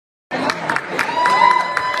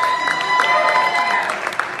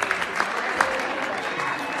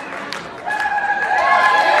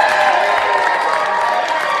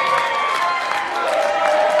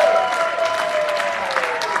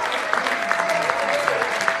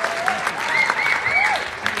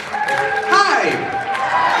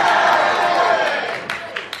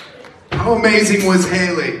How amazing was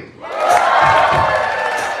Haley?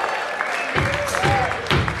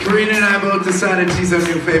 Karina and I both decided she's our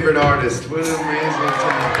new favorite artist. What an amazing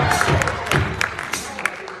time.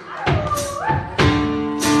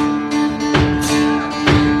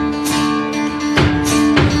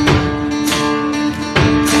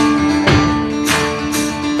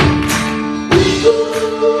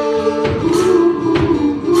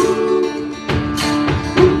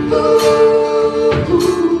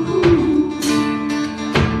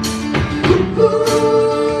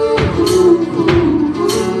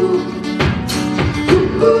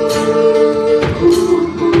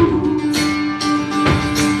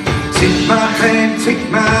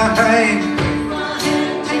 Take my hand,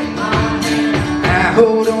 I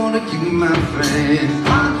hold on to you, my friend.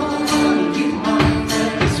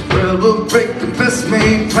 This world will break the best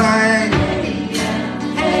made plan.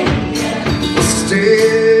 We'll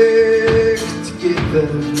stick together.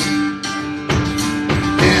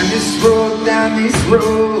 Down this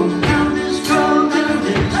road,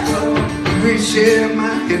 you will share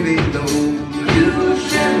my heavy load.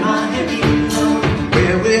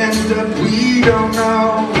 Where we end up, we don't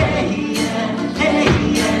know.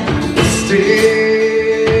 We'll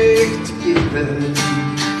stick together.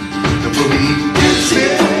 And we'll be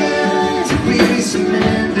dancing till we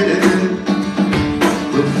surrender.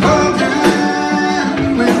 We'll fall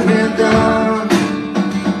down when we're done.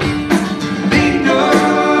 They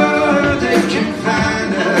know they can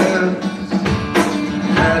find us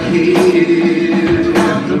out here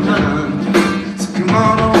on the run. So come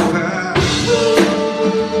on over.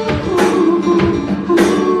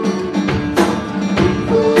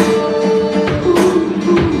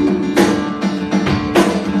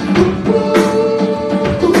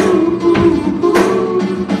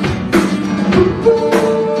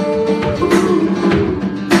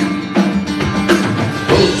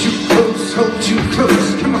 Hold you close,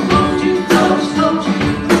 come on. Hold you close, hold you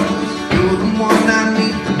close. You're the one I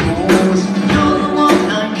need the most. You're the one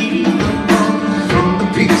I need the most. From the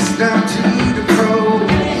peaks down to the coast.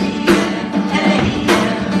 Hey, yeah, hey,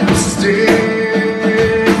 yeah. We'll stick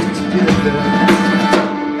together.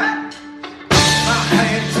 My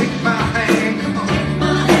hand, take my hand, come on. Take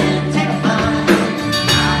my hand, take my hand.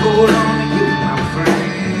 I hold on to you, my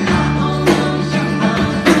friend. I hold on to you, my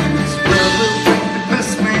friend. This world will break the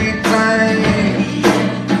best made plan.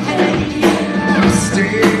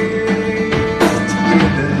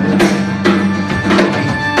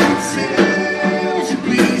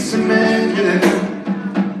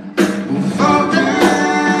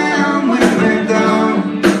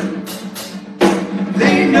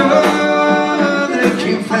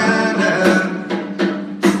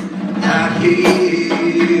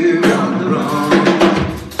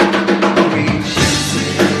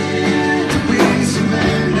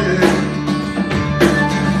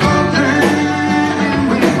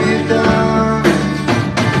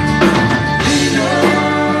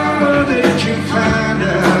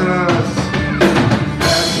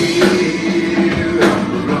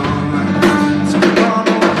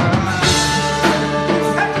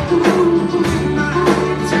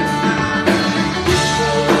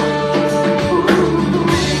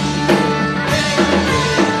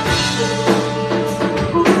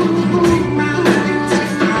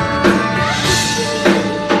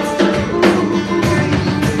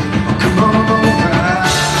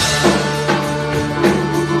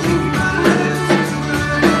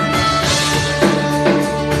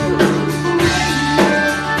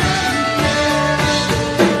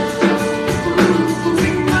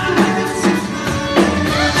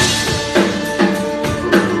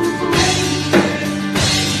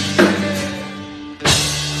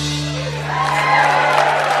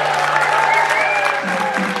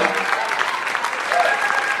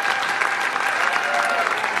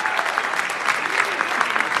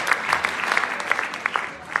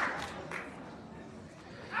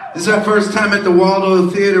 This is our first time at the Waldo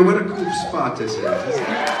Theater. What a cool spot this is, isn't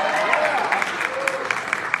it?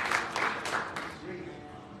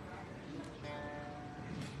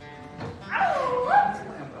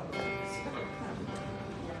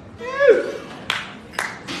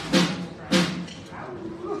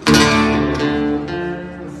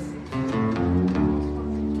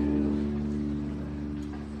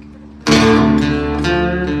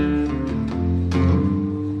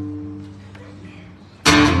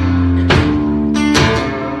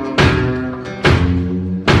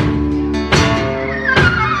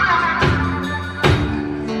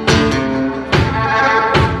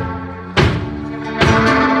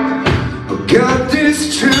 Got this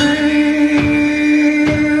train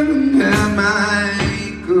and my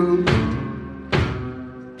ankle.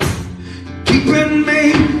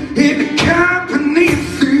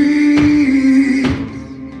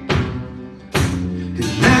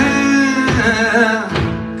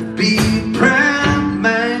 could be a proud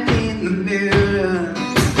man in the mirror,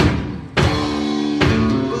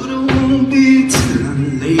 but it won't be till I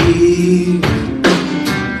leave.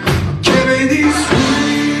 I'll carry this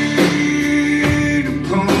weight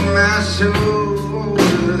upon my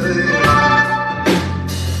shoulder,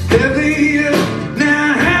 heavier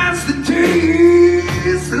now as the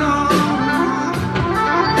days long,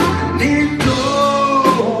 and it don't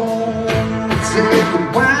take a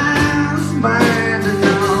wise man to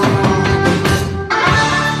know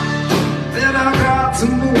that I got to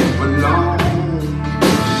move along.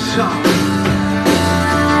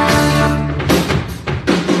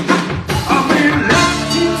 I've been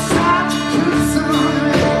locked inside the prison,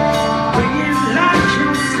 praying like you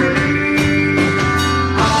say.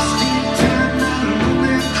 I'll still turn on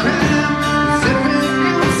that crime, 'cause everything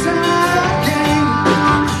else I gain.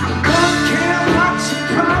 God can't watch you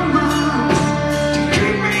promise to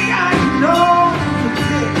keep me, I know.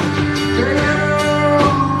 Girl,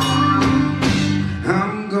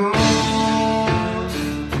 I'm gone.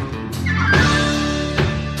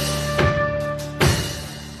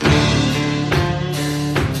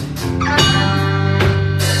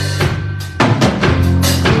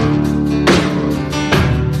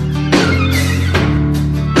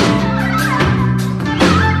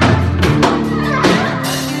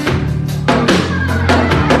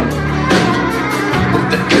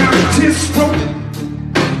 The Countess rope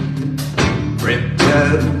wrapped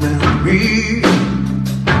around me.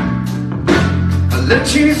 I let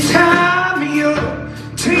you tie me up,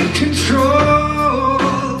 take control.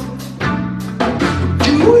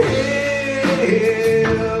 You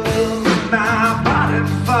held my body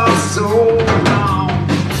for so long.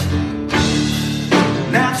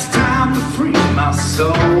 Now it's time to free my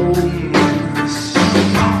soul.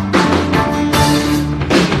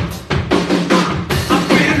 I've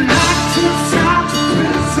been locked inside the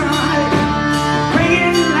prison,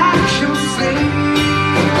 praying like you say.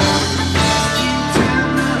 Still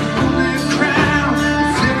turning on that crown,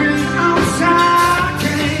 'cause everything else I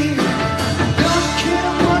gain. Don't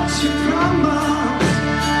care what you promise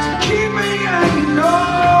to keep me, I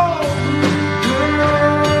know.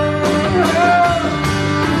 Girl,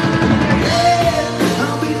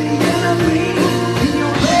 I'll be the enemy in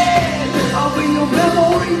your bed, I'll be your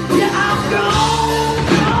memory. Yeah, I'm gone,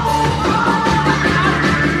 gone, gone.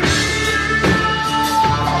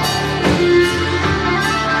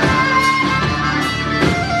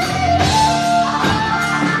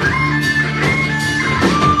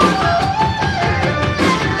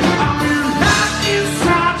 I've been locked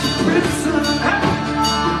inside the prison,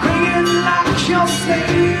 praying like you say.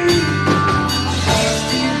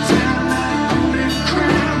 Still turning on that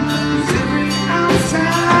crown, 'cause everything else I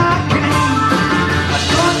gain. I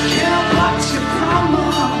don't care what you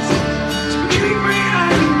promise to keep me,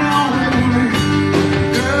 I know.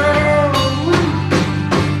 Girl,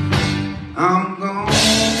 I'm gone.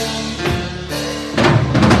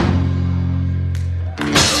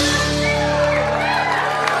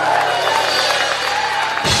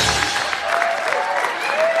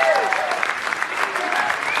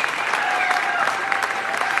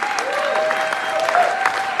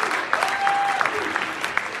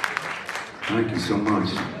 Thank you so much.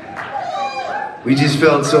 We just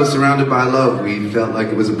felt so surrounded by love, we felt like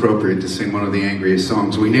it was appropriate to sing one of the angriest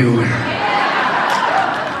songs we knew.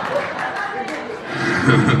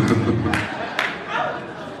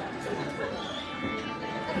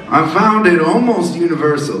 I found it almost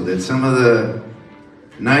universal that some of the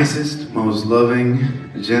nicest, most loving,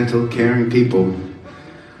 gentle, caring people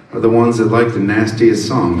are the ones that like the nastiest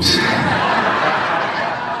songs.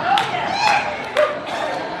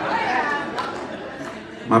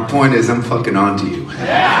 My point is, I'm fucking on to you.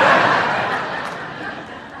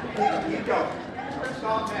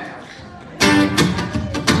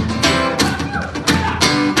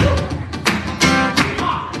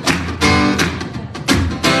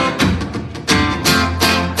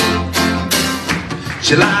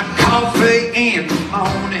 She like coffee in the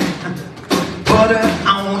morning, butter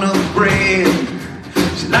on her bread.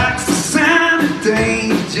 She likes the sound of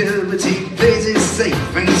danger, but she plays it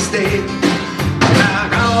safe instead.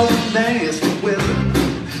 Like all nasty weather,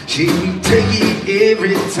 she can take it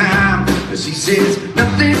every time. But she says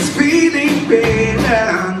nothing's feeling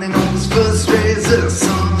better than those first rays of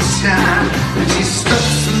sunshine. And she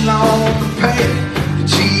struts along the path that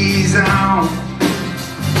she's on.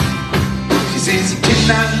 She says you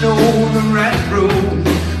cannot know the right road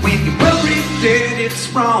when you're worried that it's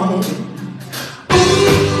wrong.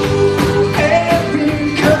 Ooh,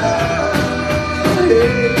 Erica,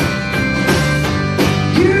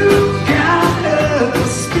 you've got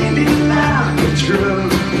us spinning loud.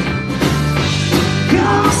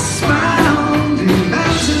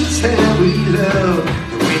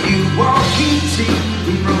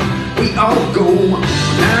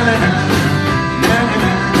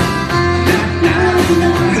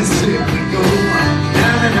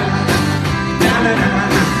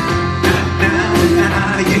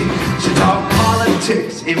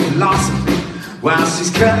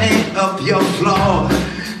 she's cutting up your floor.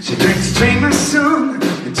 She drinks Jameson,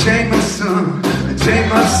 Jameson,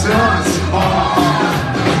 Jameson some more.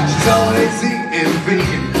 She's always eating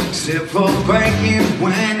vegan, except for bacon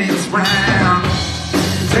when it's round.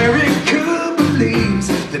 Erica believes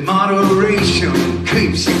that moderation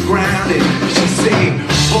keeps you grounded. She say,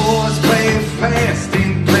 boys play it fast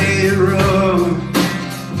and play it rough.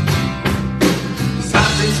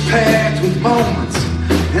 Life is packed with moments,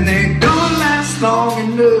 and they don't last long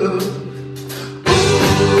enough.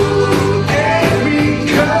 Ooh,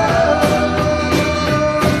 Erica,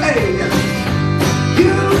 hey,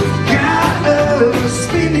 you got us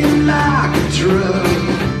spinning like a drug.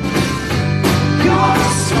 Your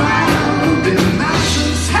smile reminds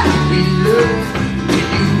us how we love. When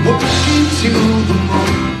you walk into the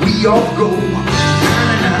room, we all go na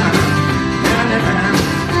na na na na na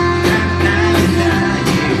na na.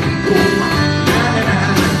 Yeah, we go na na na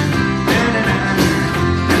na na na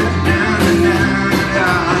na na.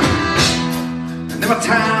 Never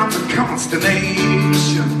time for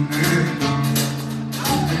consternation.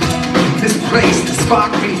 This place, the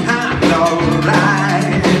spark behind our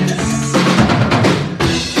eyes.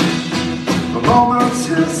 A moment's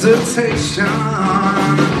hesitation.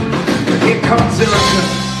 Here comes Ezra.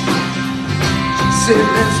 She said,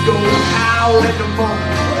 let's go out at the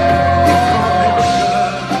moment. Here comes Ezra.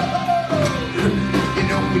 You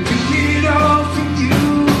know we do it all for you.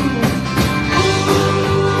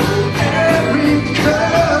 Ooh, Erica,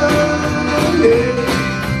 yeah.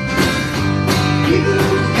 You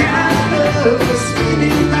got us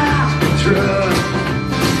spinning like a drug.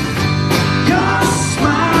 Your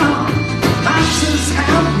smile reminds us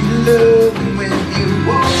how we love. And when you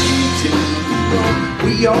walk into the room,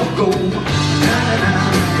 we all go na na na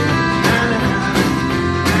na na na na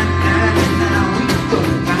na. We go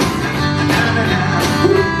na na na na na na na na na.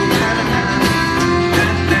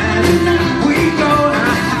 We go na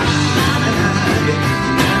na na na na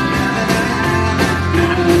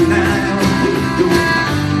na na. We go na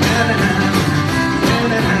na na na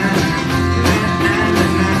na na.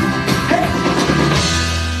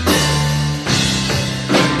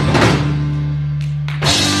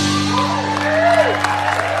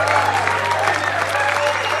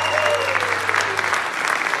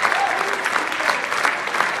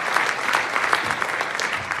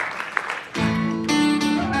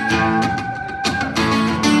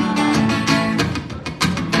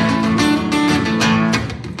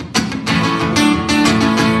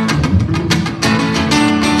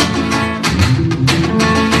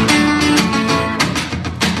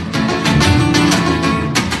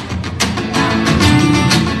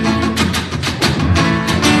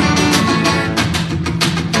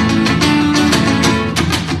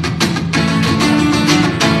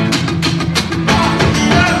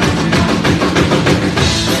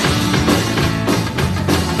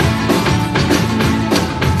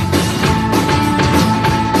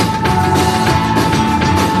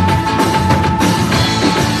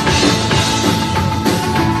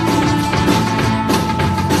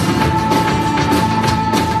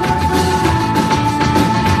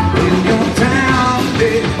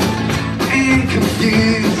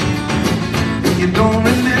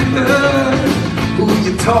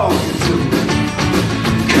 Talking to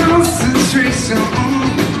concentration,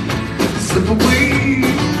 slip away,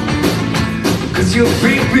 'cause your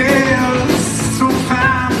baby's so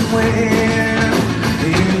fine when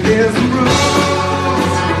and there's a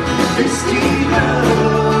rose, risky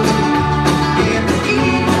love, in the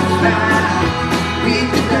evening light,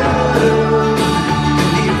 with love.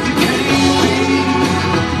 And if you can't be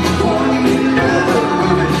the one you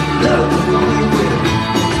love, love the one you will,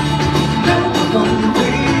 love the one you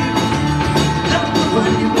will.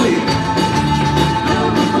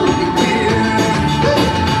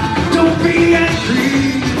 Don't be angry,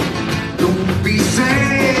 don't be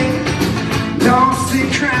sad, don't stay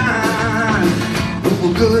crying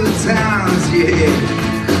over good times, yeah.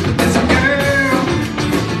 There's a girl,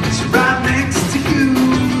 she's right next to you,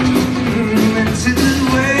 and to the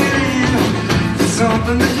wedding, there's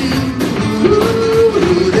something to do.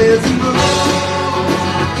 There's a love,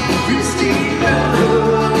 risky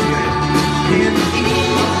love, in the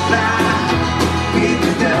evening light, with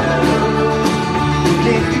love. And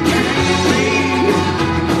if you can't be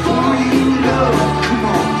the one you love, come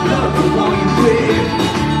on, love the one you with,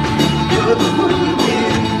 love the one you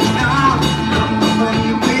with, nah, love the one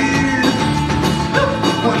you with, love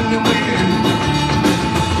the one you with.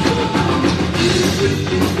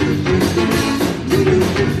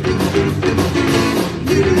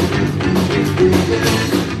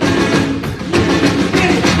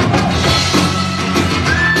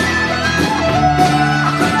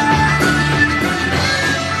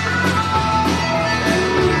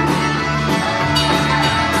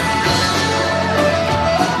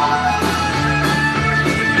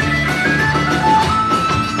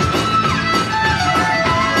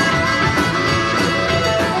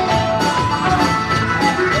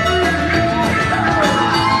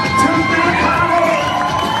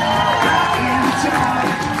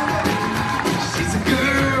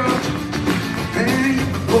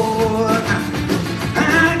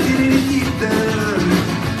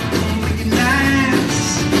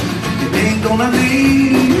 all I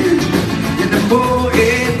need in the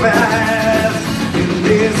 485. And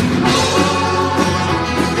there's more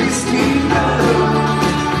risky love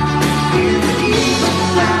in the evening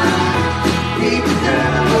time, baby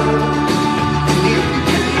love. And if you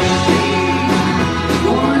can't see the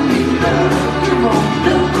one you love, come on,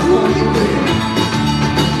 love the one you wear.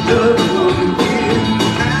 Love the one you wear.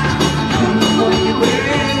 Love the one you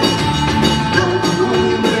wear. Love the one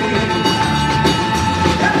you wear.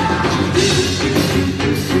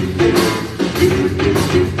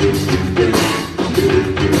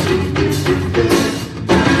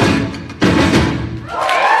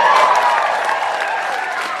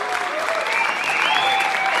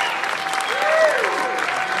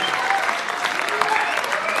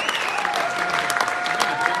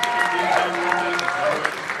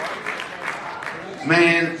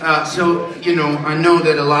 Man, so you know, I know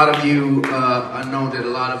that a lot of you,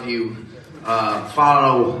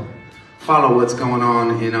 follow what's going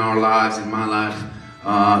on in our lives, in my life,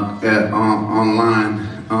 online.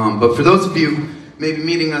 But for those of you maybe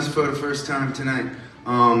meeting us for the first time tonight,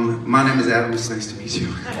 my name is Adam. It's nice to meet you.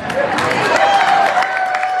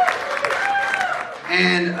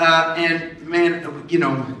 And man, you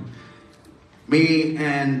know, me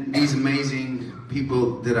and these amazing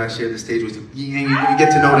people that I share the stage with, you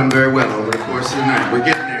get to know them very well over the course of the night. We're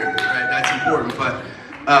getting there, right? That's important. But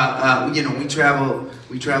you know, we travel,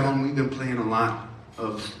 and we've been playing a lot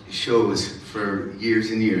of shows for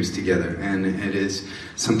years and years together, and it is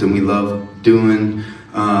something we love doing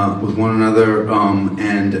with one another.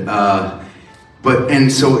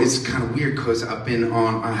 And so it's kind of weird because I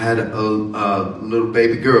had a little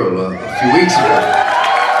baby girl a few weeks ago.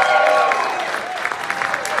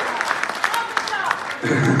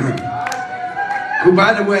 Who,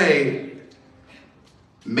 by the way,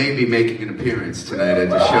 may be making an appearance tonight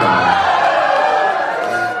at the show.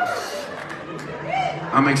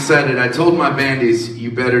 I'm excited. I told my bandies,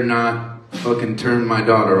 you better not fucking turn my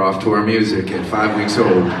daughter off to our music at 5 weeks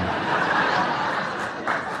old.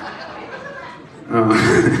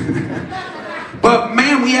 But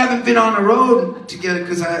man, we haven't been on the road together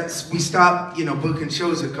because we stopped, you know, booking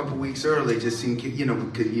shows a couple weeks early, just in case, you know,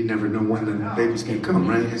 because you never know when the baby's gonna come,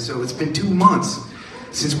 right? And so it's been 2 months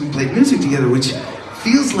since we played music together, which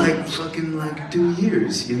feels like fucking like 2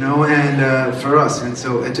 years, you know, and for us. And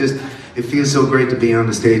so it feels so great to be on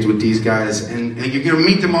the stage with these guys, and you're gonna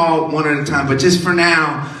meet them all one at a time. But just for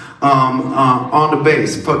now, on the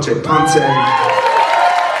bass, Poche Ponce.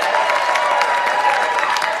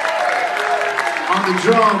 On the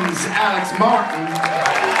drums, Alex Martin.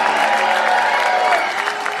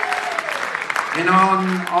 And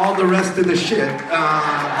on all the rest of the shit,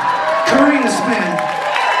 Karina Smith.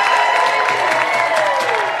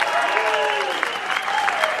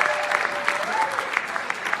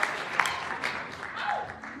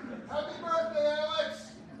 Happy birthday,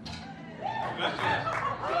 Alex!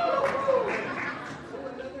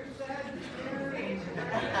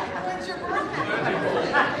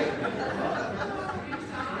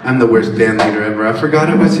 I'm the worst band leader ever. I forgot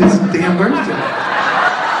it was his damn birthday.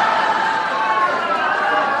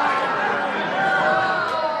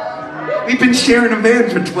 We've been sharing a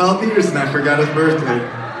band for 12 years and I forgot his birthday.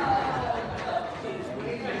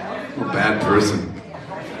 I'm a bad person.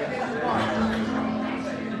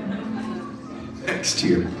 Next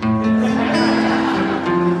year.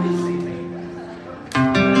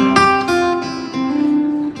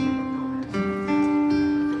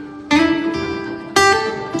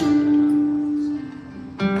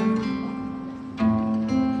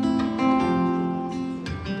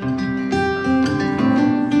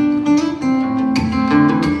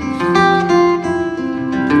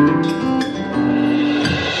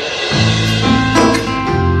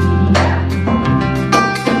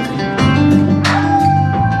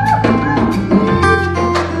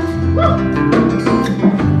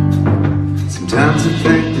 Sometimes I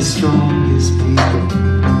think the strongest people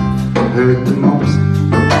hurt the most.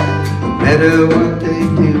 No matter what they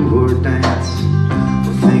do or dance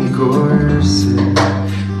or think or say.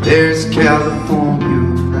 There's California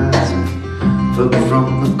rising up from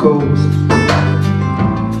the coast.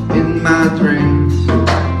 In my dreams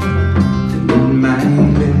and in my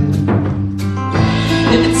head.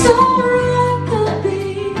 If it's alright, I'll be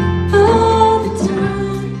all the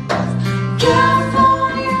time.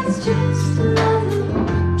 California's just another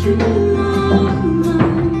dream of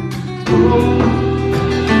mine.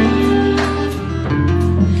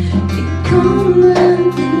 You come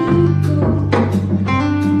and you go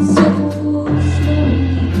so slowly.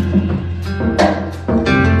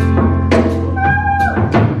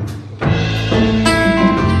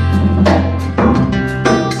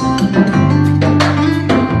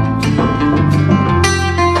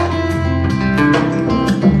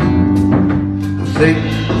 think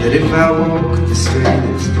that if I walk the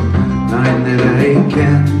straightest line that I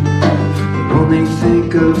can, I'll only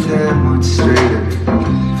think of that much straighter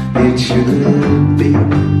it should be.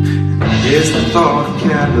 And there's the thought of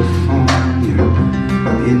California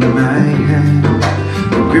in my hand.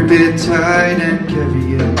 I'll grip it tight and carry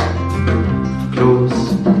it close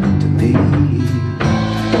to me.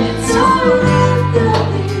 It's alright that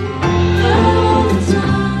we all the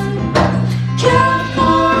time.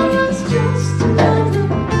 California's just another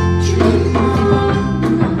dream of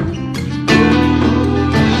mine.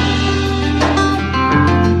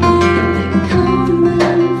 They come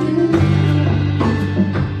and go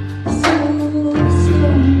so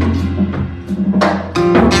slow.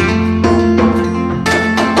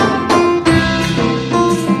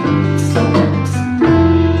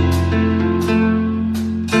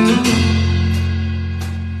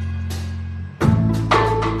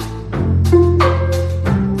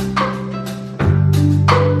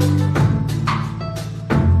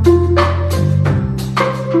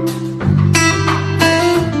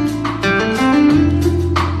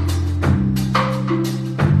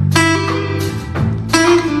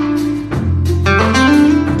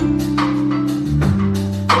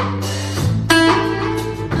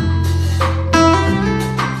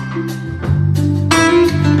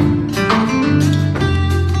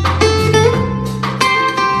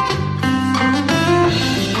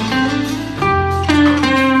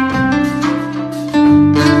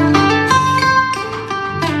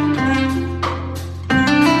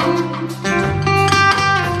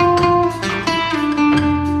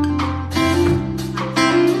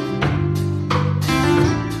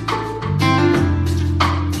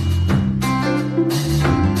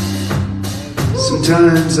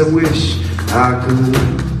 Sometimes I wish I could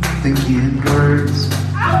think in words,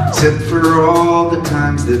 except for all the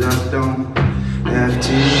times that I don't have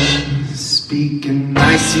to speak. And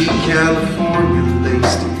I see California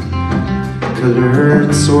laced in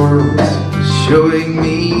colored swirls, showing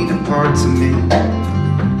me the parts of me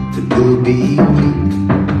that will be weak.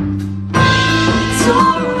 It's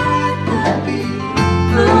alright that we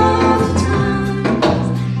all the time.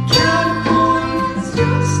 California's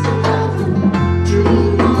just another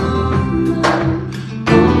dream of mine.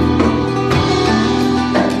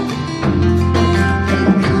 They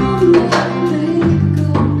come and they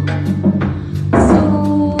go so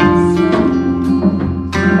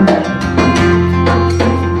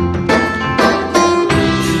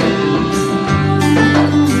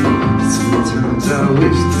Sometimes I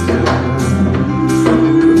wish that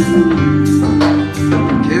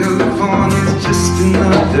California's just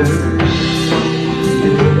another.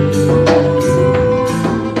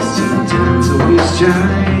 Sometimes I wish I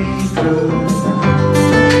could,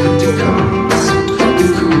 but it comes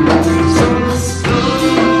so slow.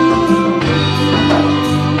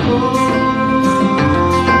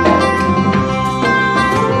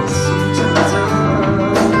 Sometimes I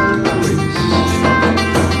wish.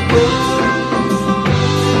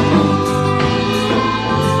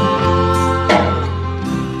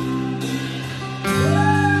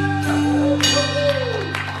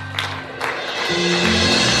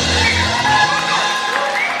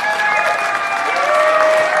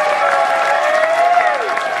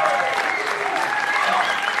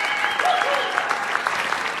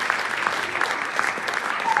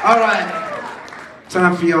 All right,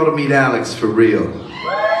 time for y'all to meet Alex for real. Come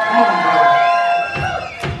on, brother.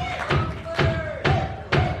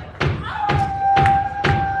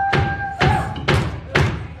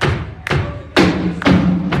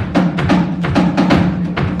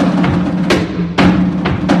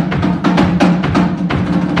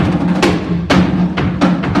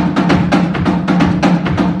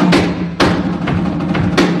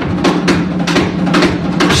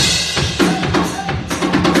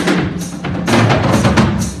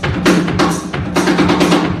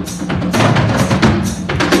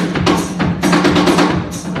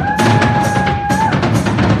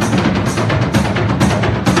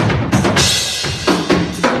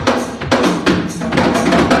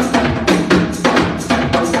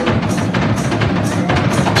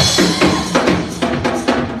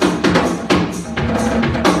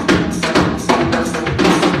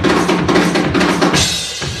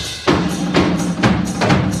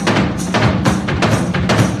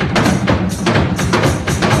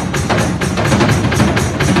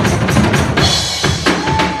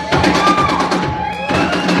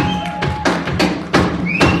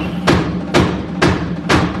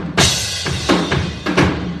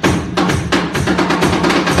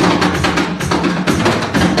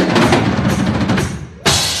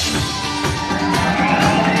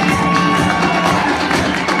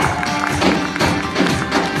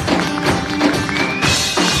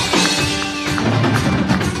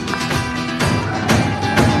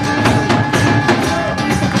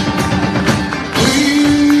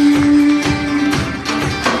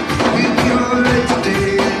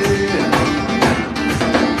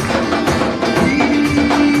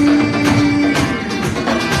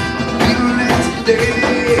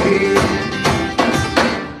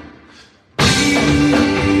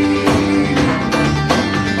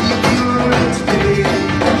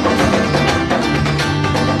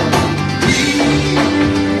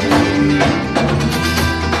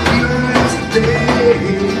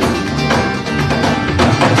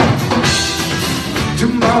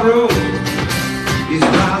 Tomorrow is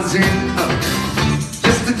rising up.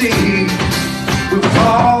 Yesterday will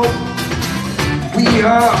fall. We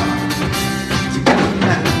are together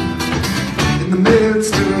now in the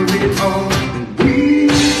midst of it all. And we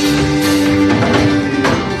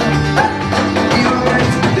are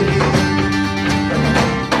right today.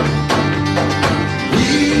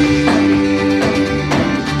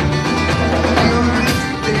 We are right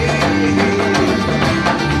today.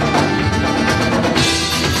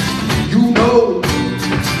 You know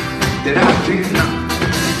that I cannot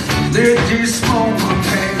let this moment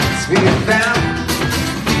pass without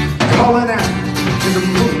calling out to the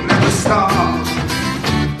moon and the stars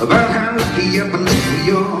about how lucky I believe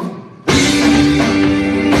we are.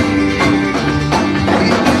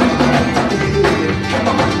 Come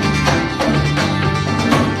on.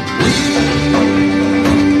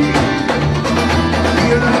 We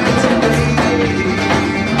are here today.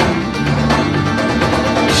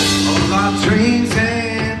 All our dreams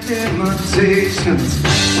and imitations,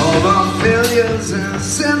 all our failures and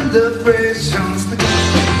celebrations, the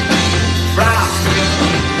frost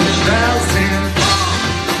and bells and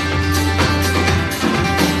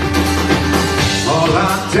all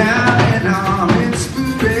our doubt and our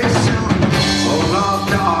inspiration, all our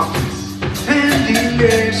darkness and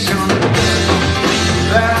elation.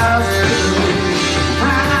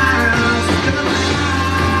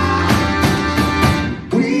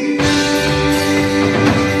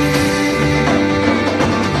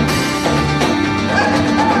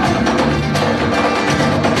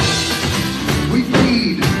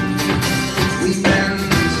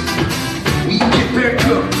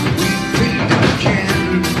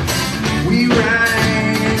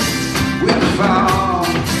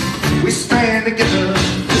 Together,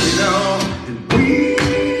 you know, and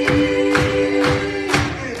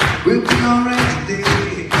we'll be alright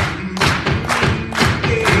today.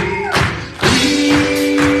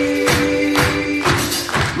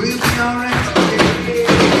 We'll be alright today.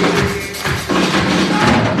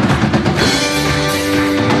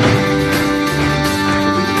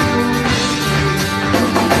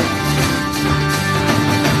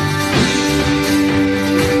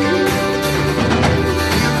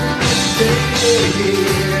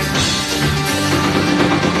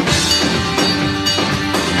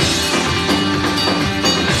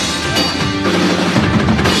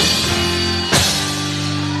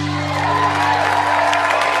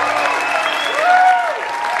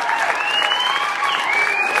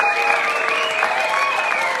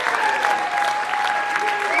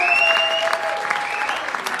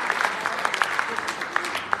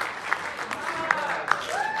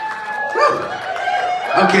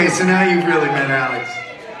 Okay, so now you've really met Alex.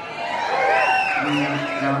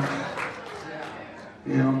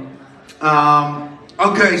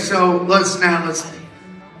 Okay, so let's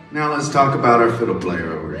talk about our fiddle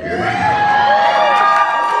player over here.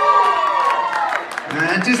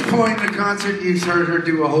 At this point in the concert, you've heard her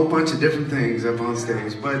do a whole bunch of different things up on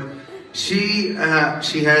stage, but she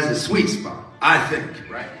has a sweet spot, I think,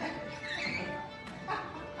 right?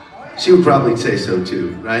 She would probably say so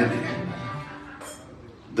too, right?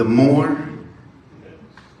 The more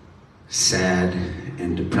sad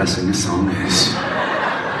and depressing a song is,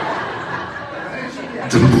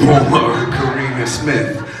 the more Karina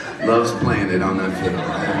Smith loves playing it on that fiddle.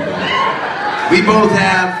 We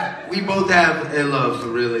both have a love for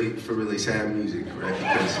really sad music, right?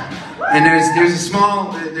 And there's a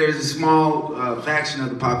small faction of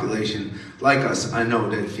the population like us, I know,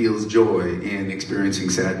 that feels joy in experiencing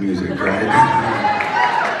sad music, right?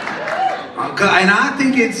 And I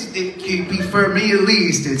think for me at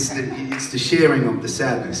least, it's the sharing of the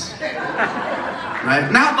sadness, right?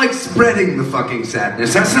 Not like spreading the fucking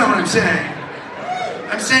sadness. That's not what I'm saying.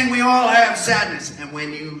 I'm saying we all have sadness, and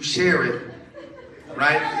when you share it,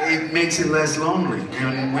 right, it makes it less lonely.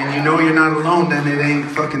 And when you know you're not alone, then it ain't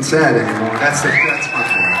fucking sad anymore. That's my point.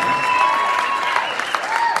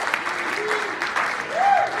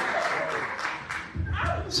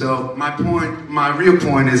 So my real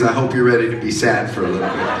point is, I hope you're ready to be sad for a little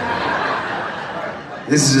bit.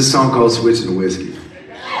 This is a song called Switching to Whiskey.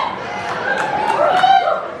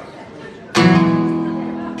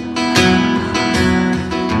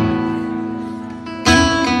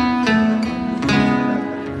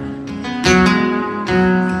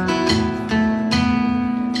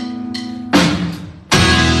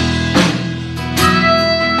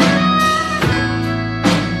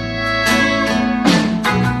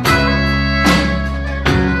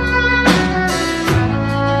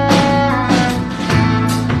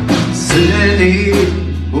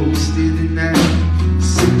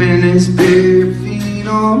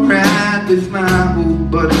 with my old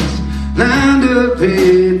buddies lined up at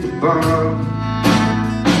the bar.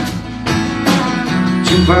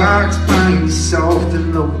 Jukebox playing soft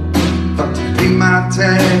and low, about to pay my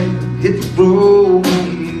tag, hit the road,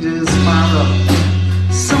 and just smile up.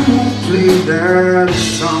 Someone played that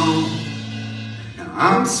song. Now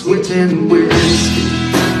I'm switching whiskey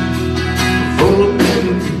before the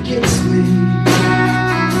memory gets me.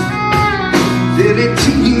 Let it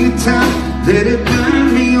take the time, let it burn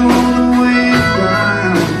me all the way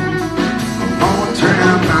down. I'm gonna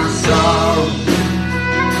drown my sorrow,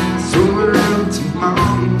 sober up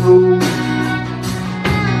tomorrow.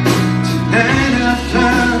 Tonight I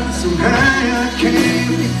fly so high I can't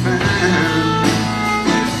be found.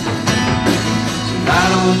 So I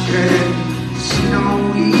don't care, she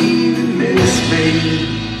don't even miss me.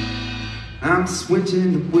 I'm switching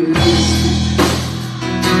the whiskey.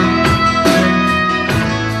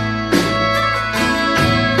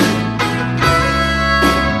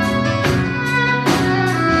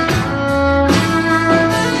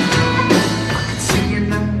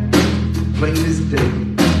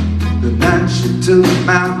 Took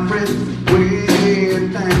my breath away,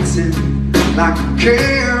 dancing like a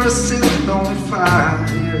carousel on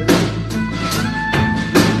fire.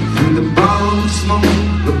 From the bottle of smoke,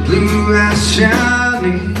 the blue eyes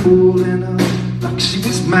shining, holding up like she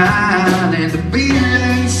was mine. And the beer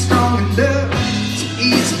ain't strong enough to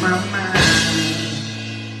ease my mind.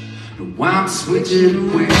 Now I'm switching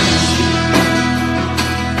whiskey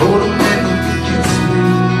for the memory gets me.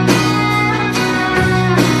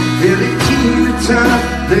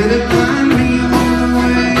 Let it burn me all the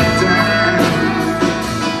way down.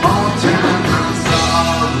 All time I'm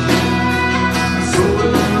sorry, so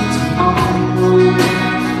alone tomorrow.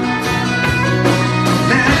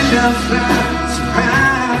 And I fly so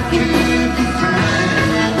high I can't be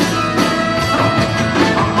found.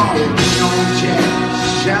 I'm on the old jet,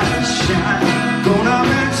 shot and shine, gonna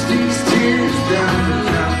match these tears down the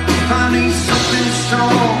line. I need something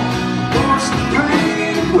strong, wash the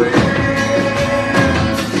pain away.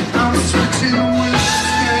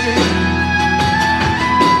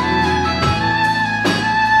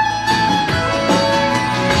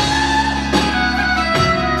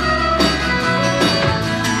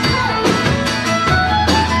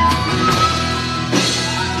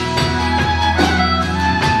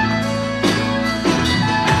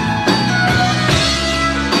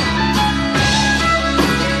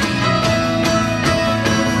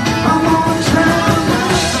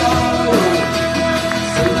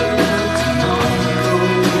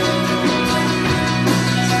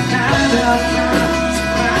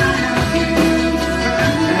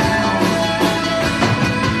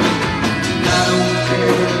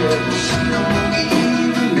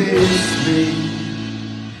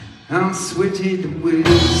 I'm switching to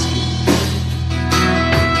whiskey.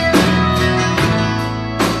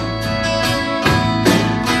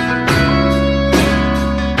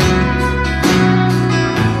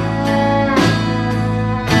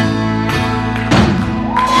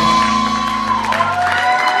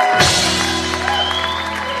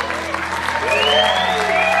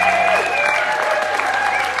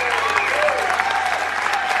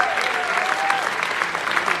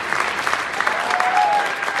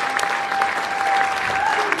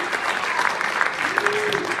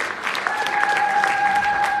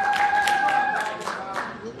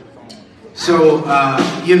 So,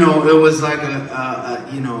 you know, it was like a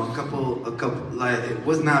couple, like, it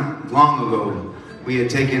was not long ago, we had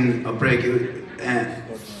taken a break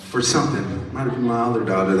for something. Might have been my other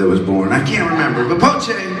daughter that was born. I can't remember. But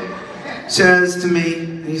Poche says to me,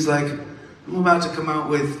 he's like, I'm about to come out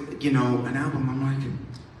with, you know, an album. I'm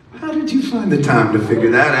like, how did you find the time to figure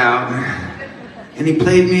that out? And he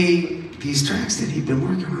played me these tracks that he'd been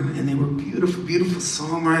working on, and they were beautiful, beautiful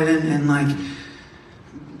songwriting, and like,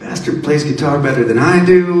 bastard plays guitar better than I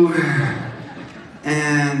do,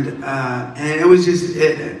 and it was just,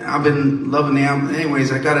 I've been loving the album.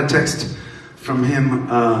 Anyways, I got a text from him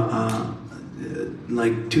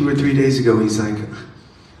like 2 or 3 days ago. He's like,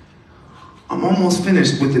 I'm almost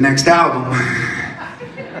finished with the next album.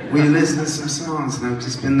 We listened to some songs, and I've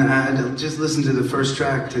just been, I just listened to the first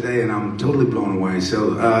track today, and I'm totally blown away.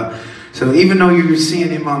 So even though you're seeing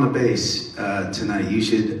him on the bass tonight, you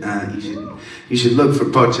should look for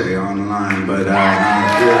Poche online. But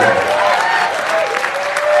yeah.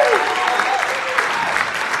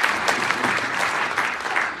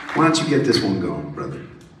 Why don't you get this one going, brother?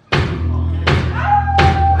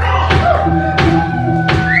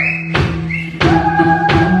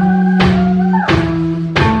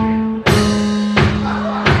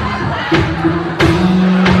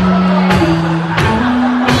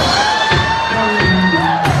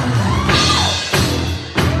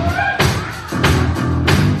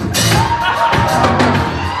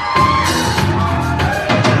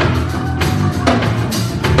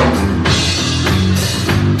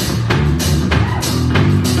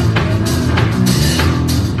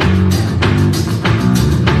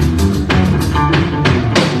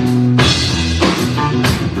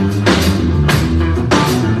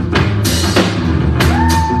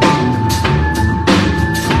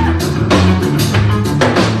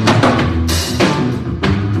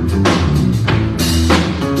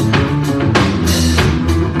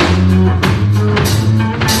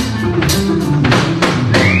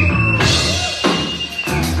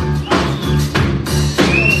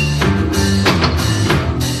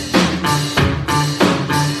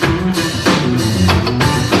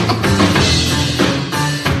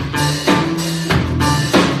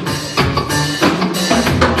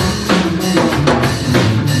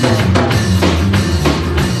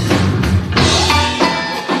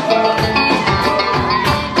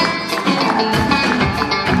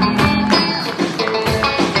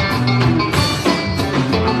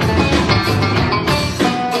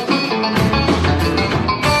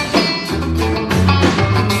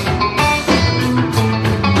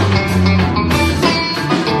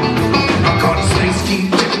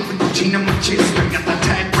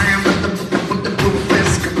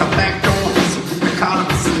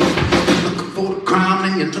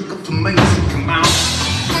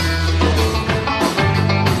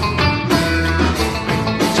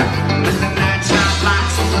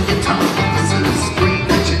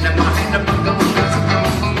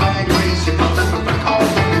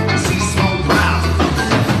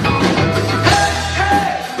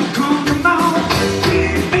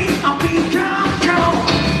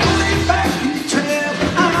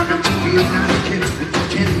 real nice kids that you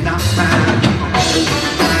cannot find.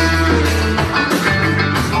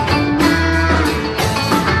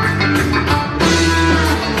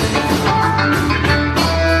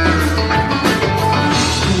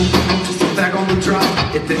 Back on the drop,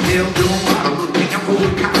 hit the hill, don't bother, looking out for the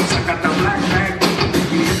cops. I got the black bag,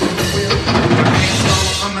 you hit the wheel, my hands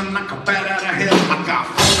all on the knock, a bat out of hell. I got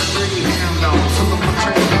 43 hand on, so I'm a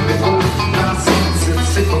train, the old nonsense, and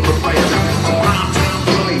sick of the play. It's a prime time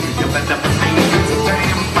play, you better believe it's a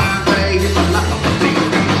damn fine day, it's a lot of things.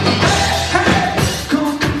 Hey,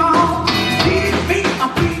 come on, give me a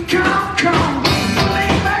beat, come,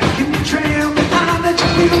 lay back in the trail behind that you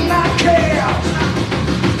will not care.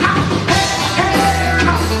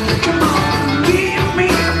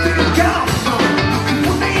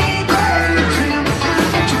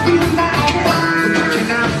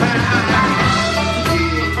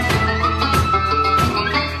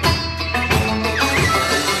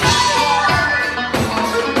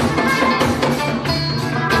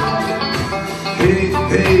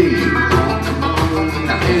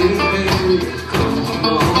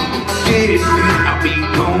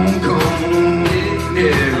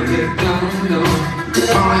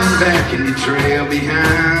 Back in the trail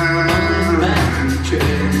behind.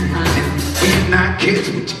 You're not kids,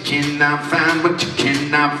 but you cannot find what you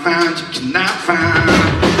cannot find. You cannot find.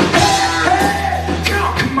 Hey,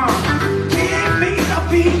 come on, give me a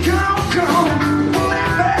beat, come. Pull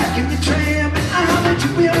back in the trail behind that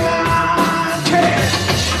you will not care.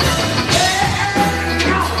 Hey,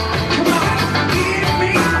 come on, give me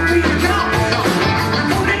a beat, come.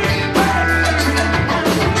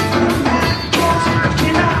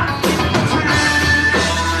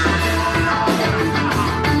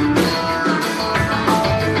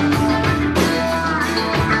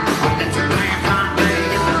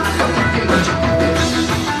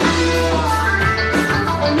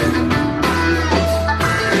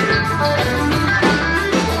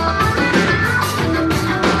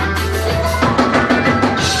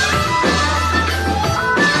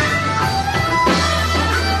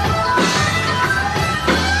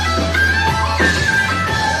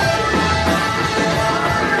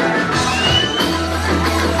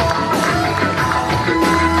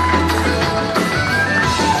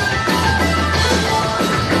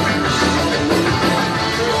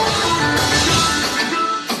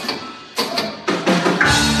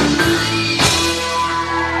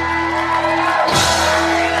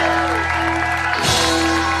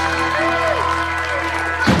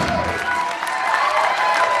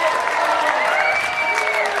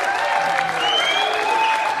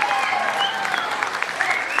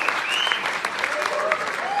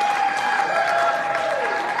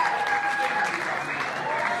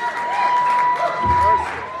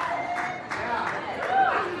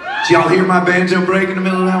 Did y'all hear my banjo break in the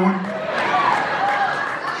middle of that one?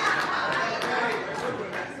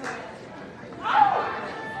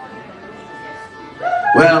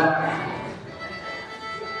 Well,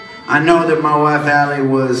 I know that my wife Allie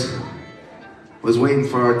was waiting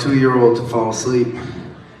for our 2-year-old to fall asleep,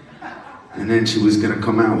 and then she was gonna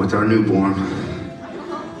come out with our newborn.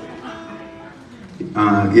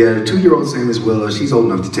 Yeah, the 2-year-old's name is Willow. She's old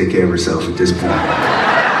enough to take care of herself at this point.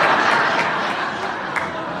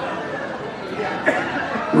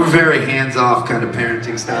 We're very hands-off kind of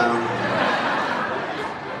parenting style.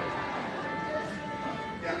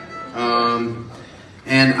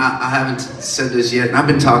 And I haven't said this yet, and I've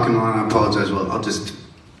been talking a lot, and I apologize. Well, I'll just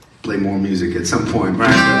play more music at some point,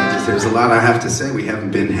 right? There's a lot I have to say. We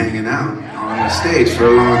haven't been hanging out on the stage for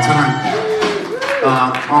a long time.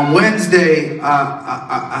 On Wednesday,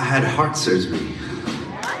 I had heart surgery.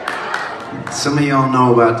 Some of y'all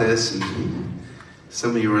know about this, and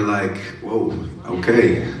some of you were like, whoa,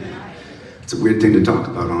 okay. It's a weird thing to talk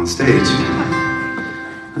about on stage.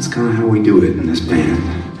 That's kind of how we do it in this band.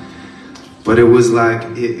 But it was like,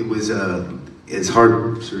 it was as heart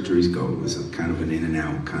surgeries go, it was a kind of an in and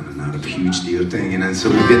out, kind of not a huge deal thing. And so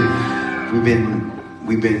we've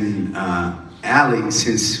been Allie,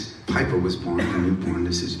 since Piper was born, the newborn,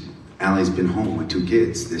 Allie's been home with 2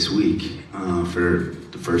 kids this week for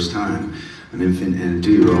the first time, an infant and a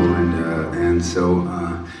 2-year-old,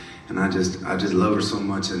 and I just love her so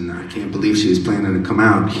much, and I can't believe she was planning to come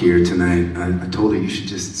out here tonight. I told her, you should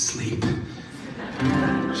just sleep.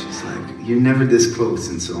 She's like, you're never this close,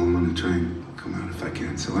 and so I'm gonna try and come out if I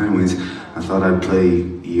can. So anyways, I thought I'd play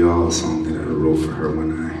y'all a song that I wrote for her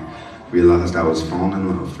when I realized I was falling in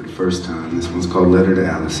love for the first time. This one's called Letter to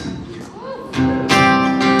Allison.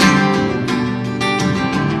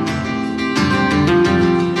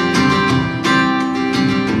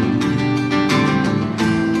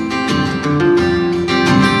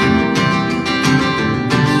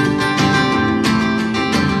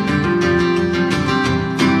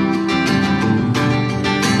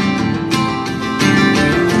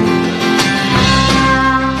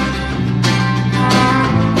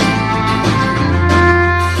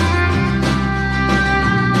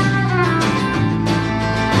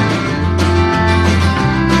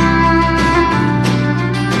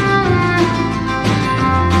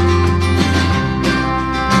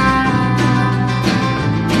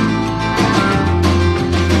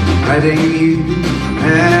 riding you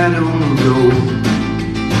out on the road.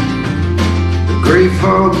 The gray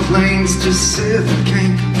fog plains just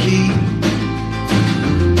suffocate the key.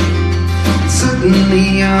 Suddenly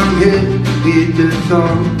I'm hit with the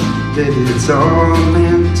thought that it's all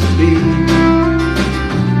meant to be.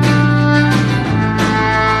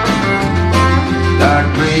 Like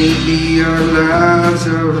maybe our lives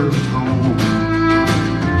are a poem.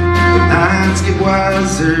 The nights get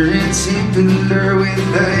wiser and simpler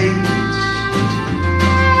with age.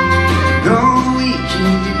 All we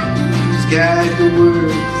can do is guide the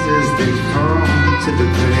words as they fall to the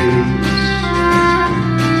page.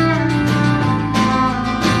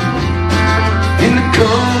 In the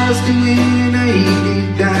cars doing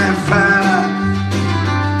 80-95,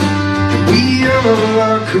 we all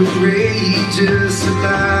are courageous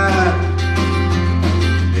alive.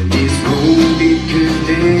 And this road, it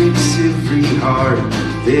connects every heart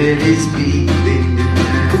that is beating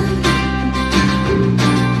tonight.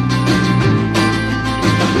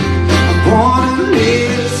 I wanna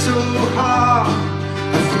live so hard,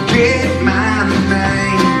 I forget my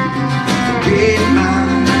name, forget my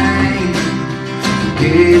name,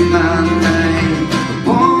 forget my name. I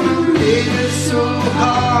wanna live so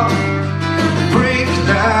hard, break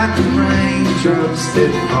like the raindrops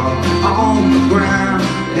that fall on the ground.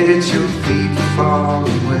 Let your feet fall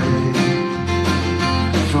away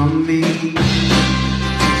from me.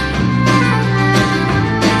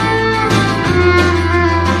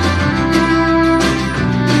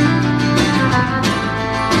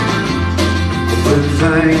 But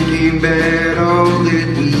thinking about all that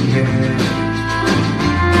we had,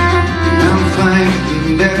 I'm thinking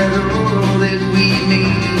about all that we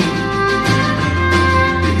need.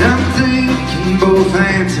 I'm thinking both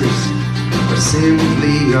answers are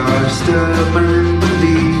simply our stubborn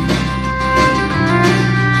belief.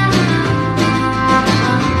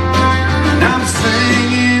 And I'm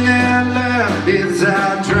singing out loud as I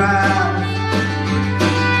drive.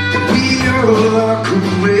 We all are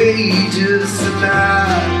courageous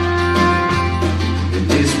alive. And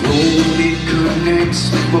this road, it connects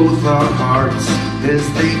both our hearts as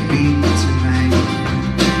they beat tonight.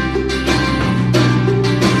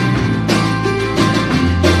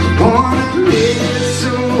 Wanna live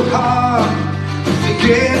so hard,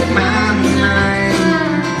 forget my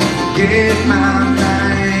name, forget my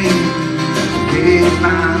name, forget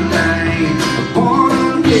my name. I wanna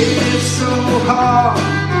live so hard,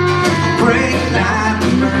 break like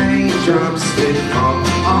the raindrops that fall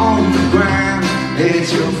on the ground. Let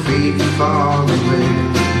your feet fall away.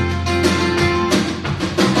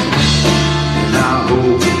 And I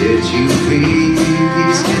hope that you feel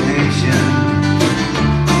these connections.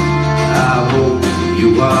 I hope you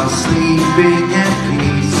are sleeping at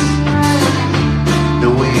peace,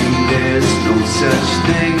 knowing there's no such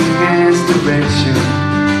thing as direction,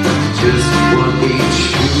 just what we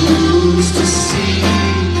choose to see.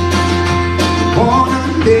 I wanna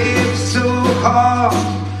live so hard,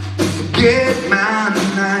 forget my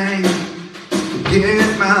name, forget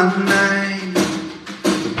my name,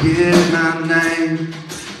 forget my name.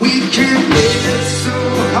 We can live so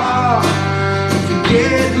hard,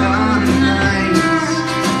 forget my names,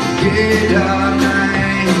 forget our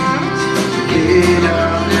names, forget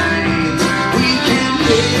our names. We can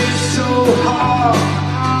live so hard,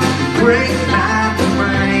 break like the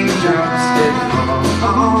raindrops that fall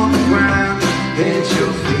on the ground. Let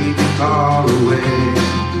your feet fall away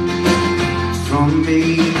from me,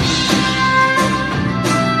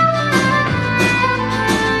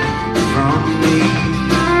 from me.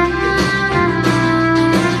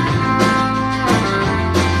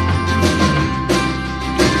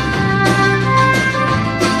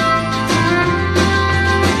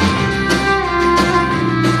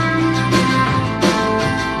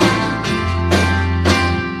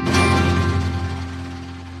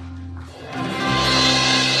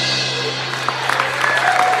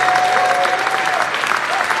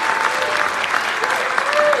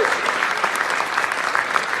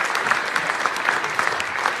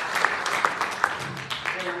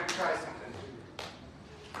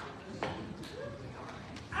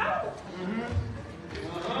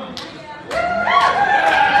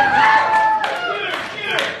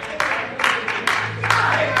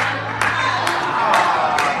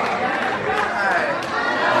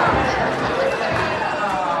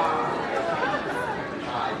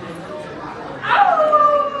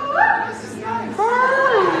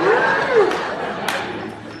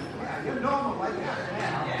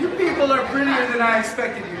 than I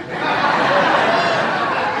expected you to be.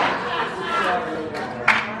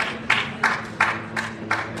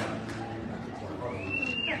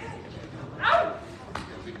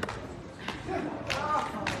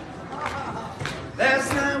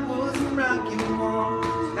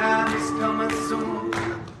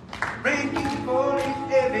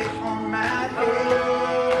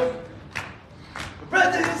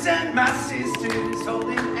 brothers and my sisters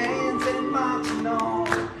holding hands and marching on.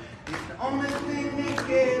 It's the only thing that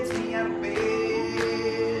gets me out of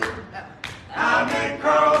bed. I may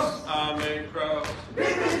cross,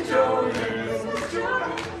 River Jordan.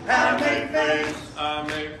 I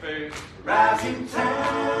may face rising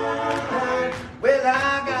tide. Well,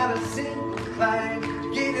 I got a simple plan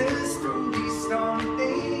to get us through these stormy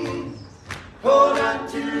days. Hold on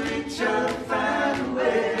to each other, find a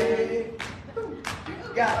way.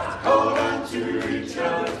 You got to hold on to each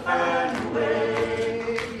other, find a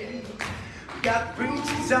way. We got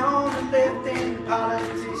preachers on the left and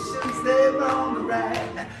politicians there on the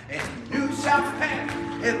right, and news shops packed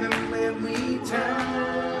everywhere we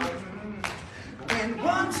turn. And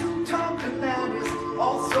ones who talk the loudest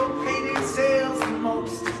also pay themselves the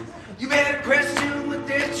most. You better question what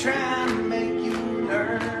they're trying to make you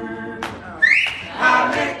learn.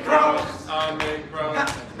 I may cross,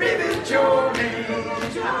 River Jordan.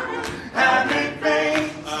 I may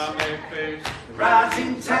face the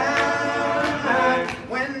rising tide.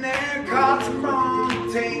 When their cards are on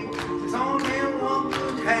the table, there's only one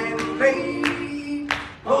good hand to play.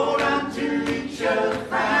 Hold on to each other,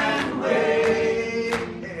 find a way.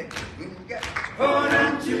 Hold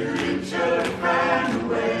on to each other, find a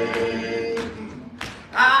way.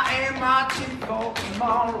 I am marching for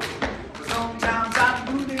tomorrow. Sometimes I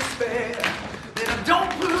do despair that I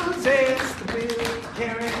don't possess the will to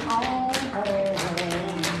carry on.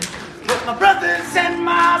 But my brothers and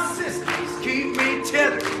my sisters keep me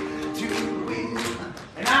tethered to the wheel,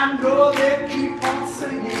 and I know they'll keep on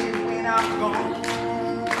singing when I'm gone.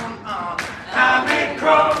 I may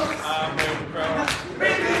cross,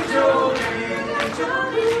 River Jordan.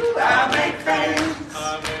 I may face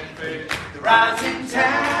the rising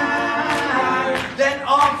tide. Let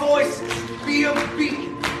our voices be a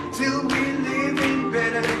beacon till we live in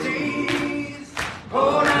better days.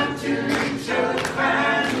 Hold on to each other,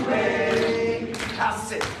 find a way.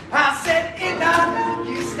 I said in our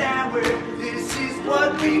luckiest hour, this is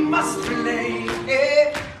what we must relay.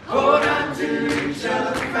 Yeah. Hold on to each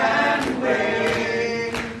other, find a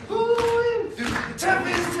way. Ooh, through the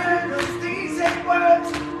toughest hurdles, these ain't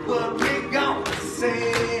words, what we're gonna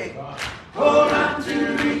say. Hold on to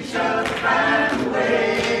each other, find a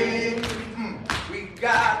way. We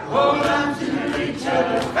got to hold on to each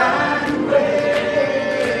other, find a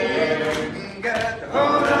way. We got to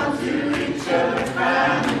hold on to each other,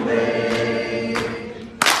 find a way.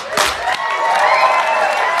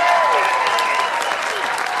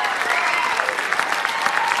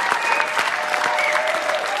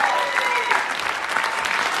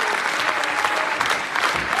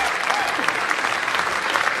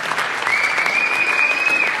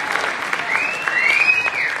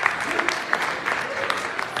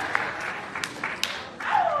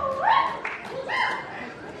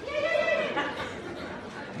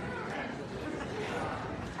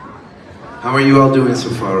 How are you all doing so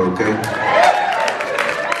far, okay?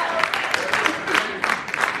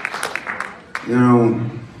 You know,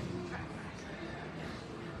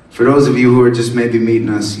 for those of you who are just maybe meeting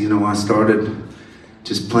us, you know, I started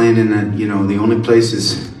just playing in that, you know, the only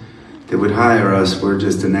places that would hire us were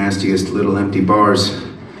just the nastiest little empty bars.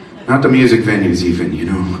 Not the music venues even, you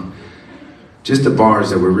know. Just the bars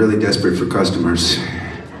that were really desperate for customers.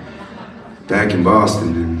 Back in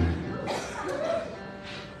Boston. And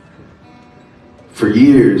for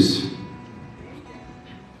years,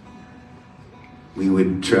 we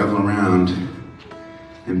would travel around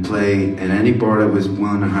and play at any bar that was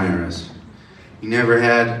willing to hire us. We never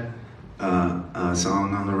had a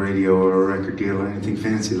song on the radio or a record deal or anything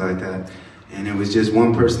fancy like that. And it was just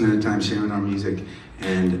one person at a time sharing our music.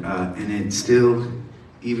 And it still,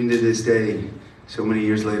 even to this day, so many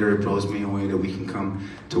years later, it blows me away that we can come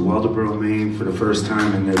to Waldoboro, Maine for the first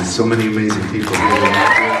time, and there's so many amazing people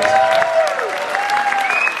here.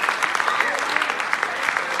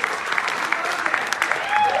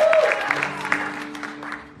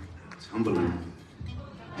 Humbling.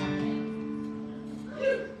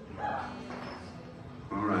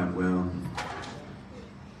 All right, well,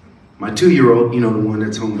 my 2-year-old, you know, the one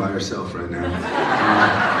that's home by herself right now.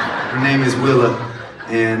 Her name is Willa,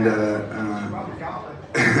 and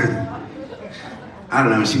I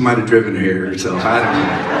don't know, she might have driven here herself, I don't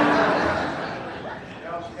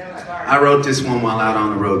know. I wrote this one while out on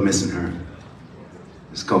the road missing her.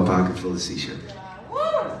 It's called Pocket Full of Seashells.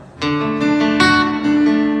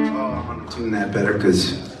 Tune that better,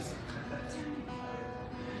 because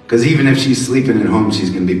even if she's sleeping at home, she's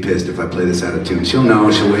gonna be pissed if I play this out of tune. She'll know,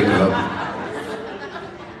 she'll wake up.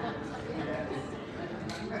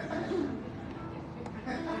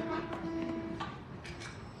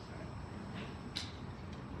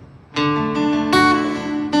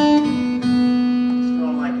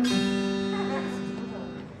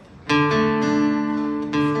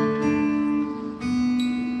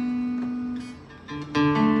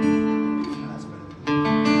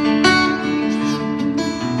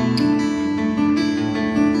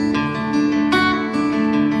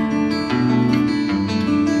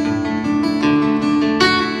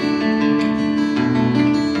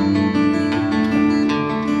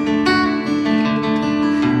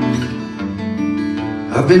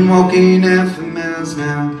 I've been walking half a miles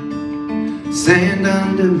now, sand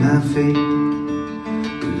under my feet,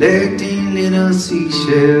 collecting little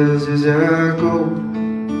seashells as I go.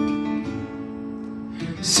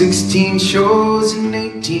 16 shows in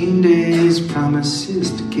 18 days,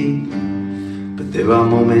 promises to keep, but there are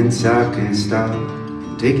moments I can't stop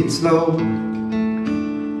and take it slow.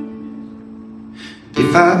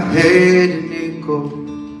 If I had a nickel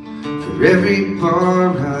for every bar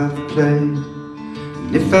I've played,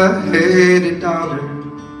 and if I had a dollar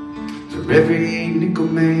for every nickel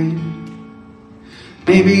made,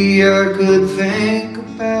 maybe I could think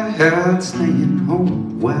about staying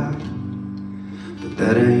home a while. But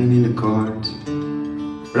that ain't in the cards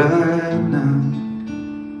right now.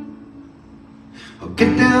 I'll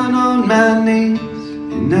get down on my knees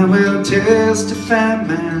and I will testify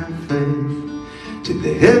my faith to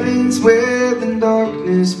the heavens where the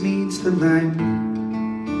darkness meets the light.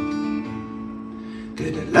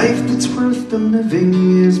 That a life that's worth the living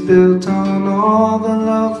is built on all the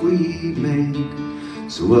love we make.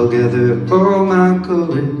 So I'll gather all my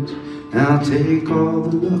courage and I'll take all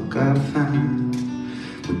the luck I find,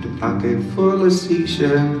 with a pocket full of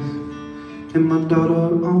seashells and my daughter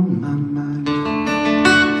on my mind.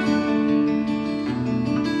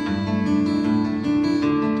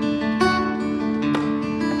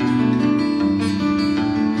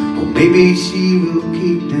 Or maybe she will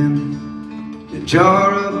keep them in a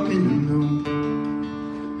jar up in the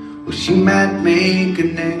room, or she might make a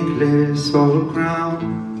necklace or a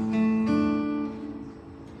crown.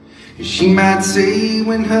 She might say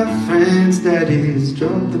when her friends' daddies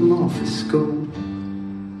drop them off at school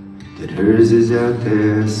that hers is out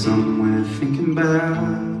there somewhere thinking about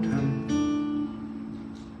her.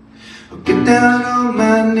 I'll get down on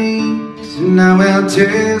my knees and I will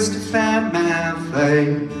testify my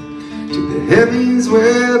faith to the heavens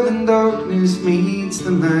where the darkness meets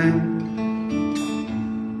the light.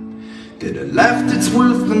 That a life that's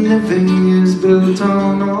worth the living is built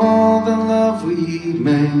on all the love we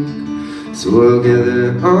make. So I'll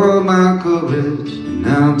gather all my courage and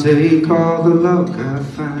I'll take all the luck I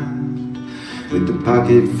find, with the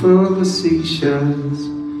pocket full of seashells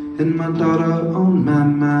and my daughter on my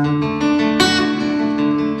mind.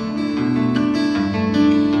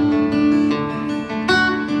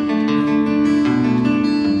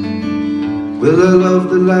 Well, I love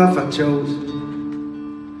the life I chose,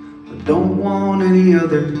 I don't want any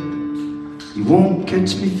other. You won't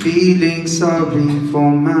catch me feeling sorry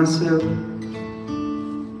for myself.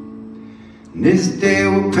 And this day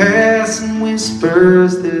will pass in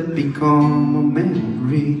whispers that become a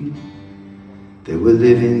memory, that will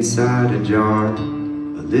live inside a jar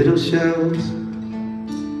of little shells.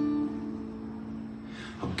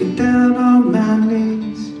 I'll get down on my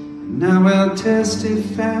knees and I will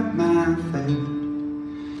testify my faith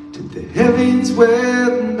to the heavens where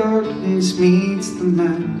the darkness meets the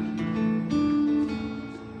light.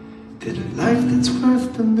 That a life that's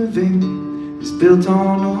worth the living is built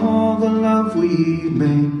on all the love we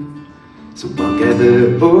make. So I'll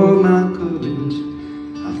gather all my courage,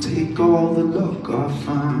 I'll take all the luck I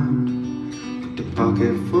find, with the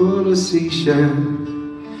pocket full of seashells,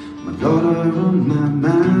 my daughter on my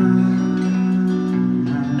mind.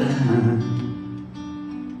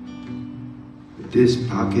 With this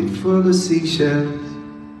pocket full of seashells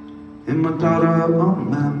and my daughter on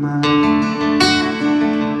my mind.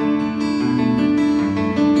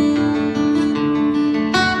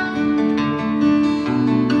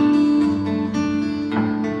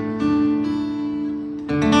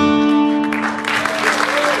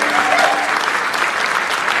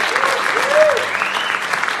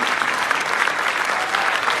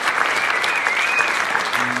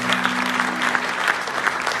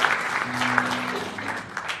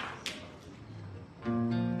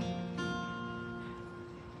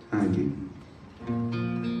 Thank you.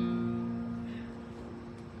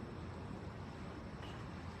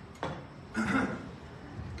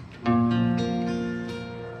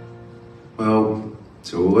 Well,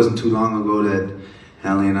 so it wasn't too long ago that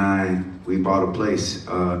Hallie and we bought a place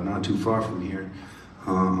not too far from here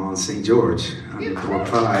on St. George, under Port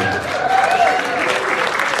Pride.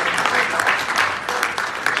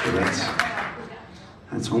 So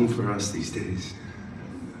that's home for us these days.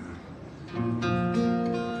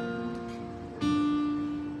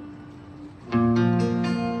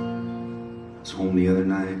 Home the other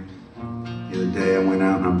night. The other day I went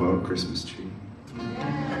out and I bought a Christmas tree.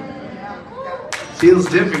 Feels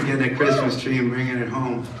different getting a Christmas tree and bringing it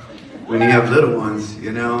home when you have little ones,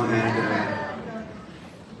 you know, and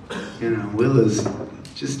you know, Willa's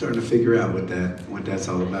just starting to figure out what that's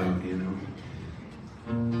all about, you know.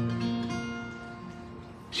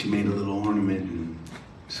 she made a little ornament in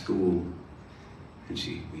school, and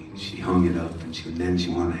she hung it up, and then she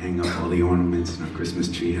wanted to hang up all the ornaments, and our Christmas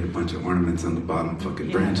tree had a bunch of ornaments on the bottom fucking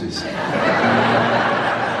branches.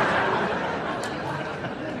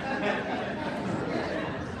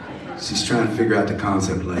 She's trying to figure out the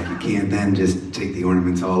concept, like you can't then just take the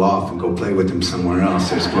ornaments all off and go play with them somewhere else.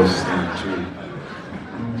 They're supposed to stay on the tree.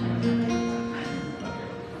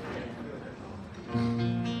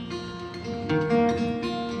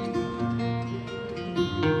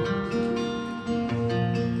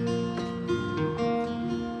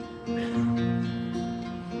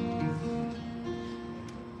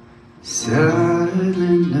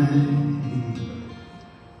 Silent night,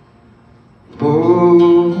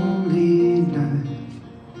 holy night,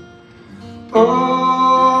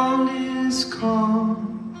 all is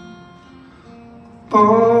calm,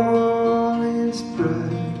 all is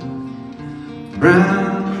bright,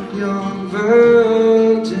 round young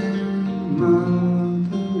virgin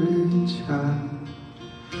mother and child,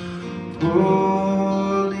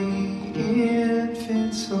 holy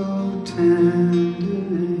infant so tender.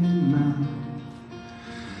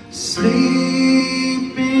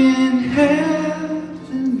 Sleep in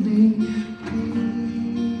heavenly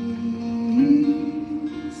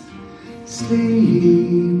peace.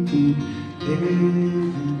 Sleep in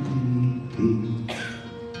heavenly peace.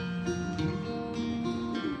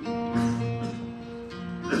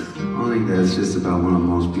 I think that's just about one of the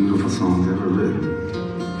most beautiful songs ever written.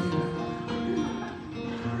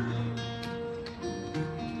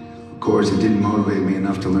 Of course, it didn't motivate me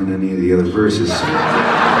enough to learn any of the other verses.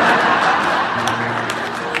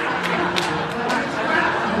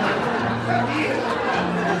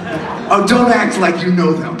 Oh, don't act like you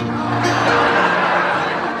know them.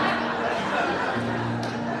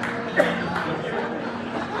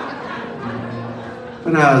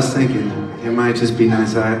 But I was thinking, it might just be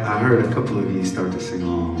nice. I heard a couple of you start to sing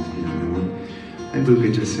along. You know, maybe we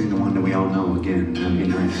could just sing the one that we all know again. That'd be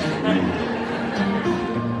nice.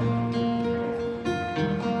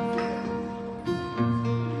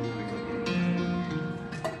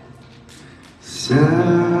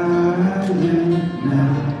 Silent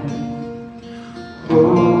night,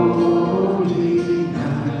 holy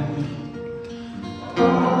night,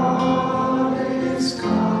 all is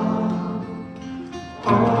calm,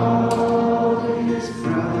 all is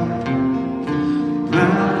bright,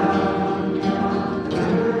 round young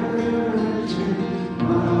virgin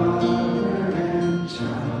mother and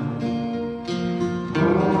child,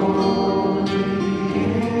 holy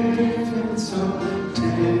infant so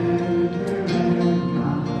tender and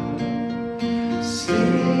mild,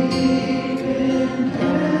 sleep in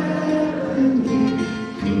heavenly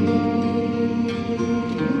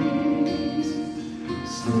peace,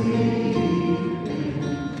 sleep in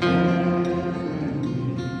heavenly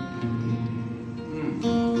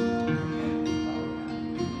peace.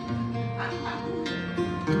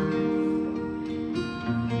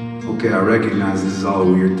 Okay, I recognize this is all a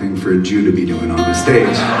weird thing for a Jew to be doing on the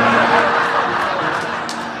stage.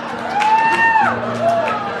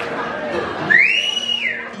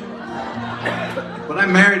 But I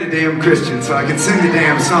married a damn Christian, so I can sing the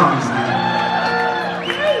damn songs now.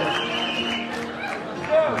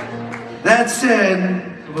 That said,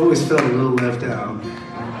 I've always felt a little left out.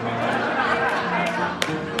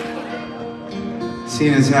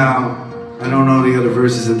 Seeing as how I don't know the other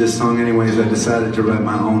verses of this song anyways, I decided to write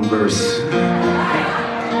my own verse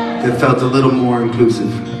that felt a little more inclusive.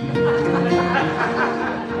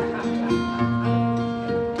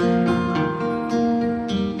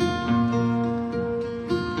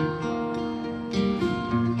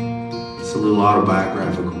 It's a little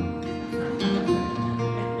autobiographical.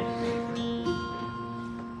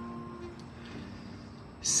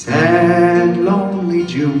 Sad, lonely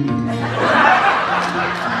June,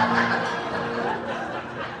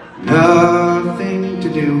 nothing to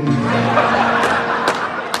do.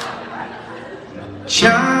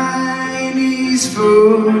 Chinese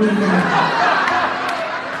food, a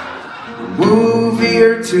movie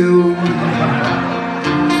or two.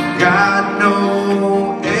 Got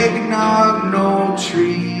no eggnog, no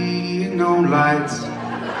tree, no lights.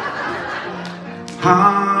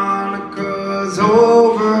 Hanukkah's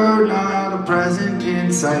over, not a present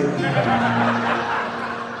in sight.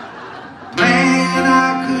 Man,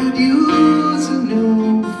 I could use a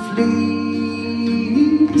new fleece.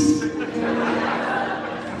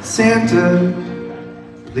 Santa,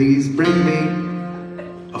 please bring me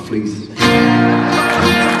a fleece.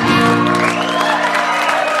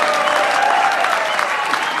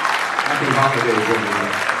 Happy holidays, everyone.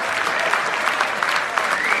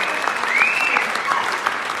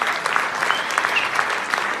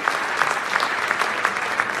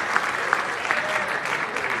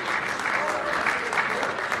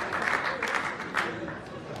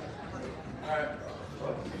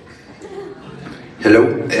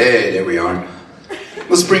 part.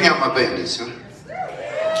 Let's bring out my bandies, huh?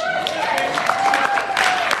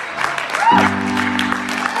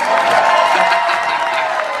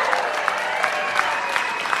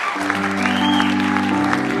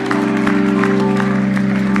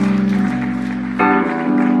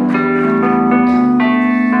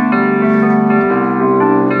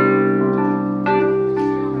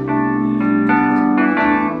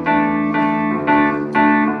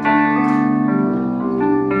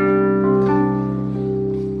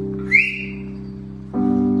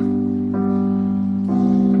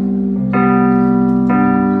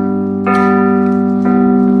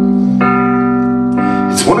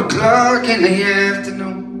 It's 1 o'clock in the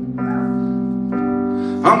afternoon.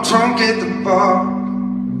 I'm drunk at the bar.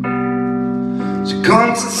 She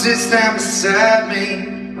comes and sits down beside me.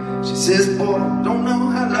 She says, boy, don't know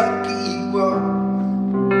how lucky you are.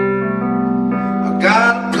 I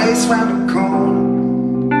got a place round the corner.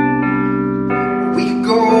 We could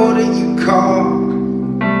go to your car.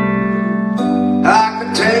 I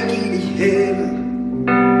could take you to heaven.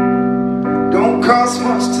 Don't cost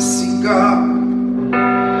much to see God.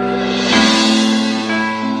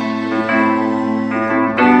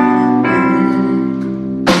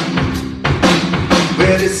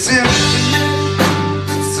 But it's empty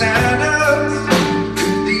inside us,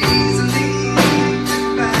 could easily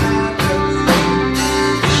divide us.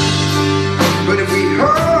 But if we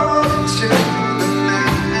hold each other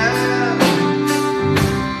now,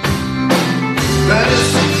 let us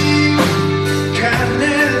see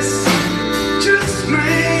kindness just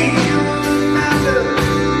may matter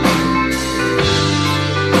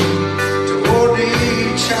to hold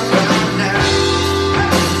each other now.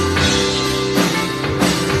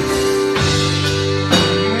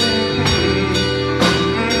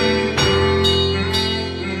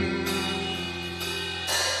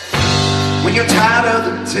 When you're tired of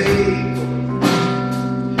the table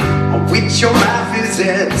on which your life is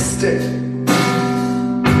at stake,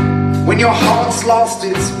 when your heart's lost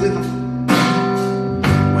its rhythm,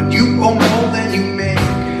 when you owe more than you make,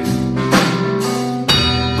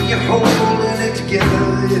 when you're holding it together,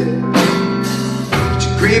 yeah, but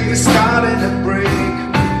your grip is starting to break,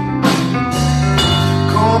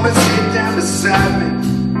 come and sit down beside me.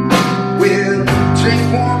 We'll drink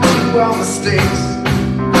warm to our mistakes.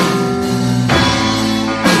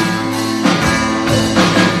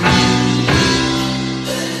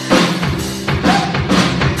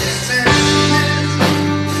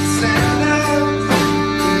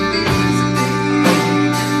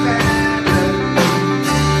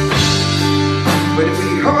 But if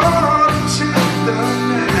we hold each other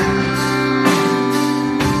now,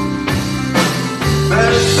 let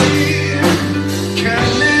us see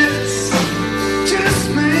kindness just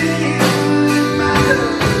may matter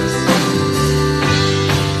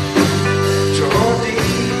to hold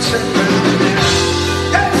each other now.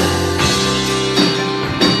 Hey!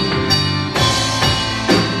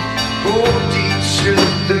 Hold each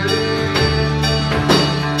other.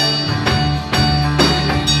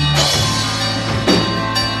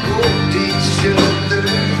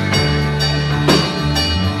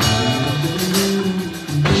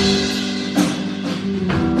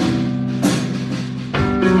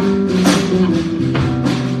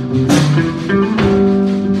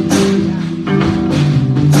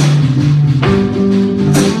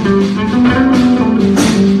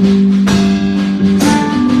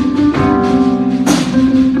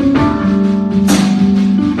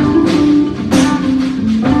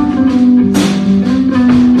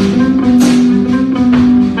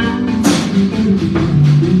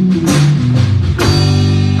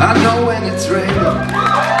 I know when it's raining,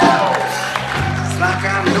 it's like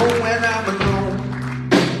I know when I'm alone.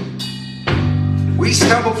 We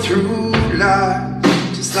stumble through life,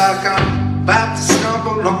 just like I'm about to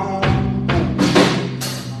stumble on.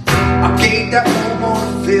 I gave that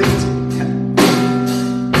woman 50,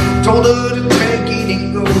 told her to take it and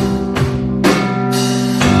go,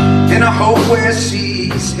 and I hope where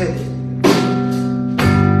she's headed,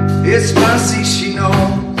 it's mercy she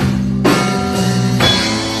knows.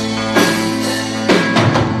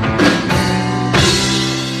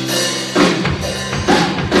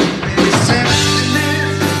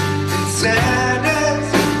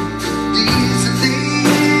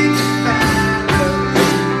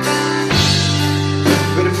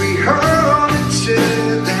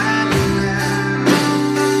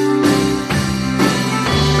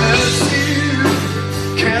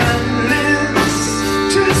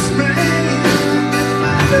 Just me.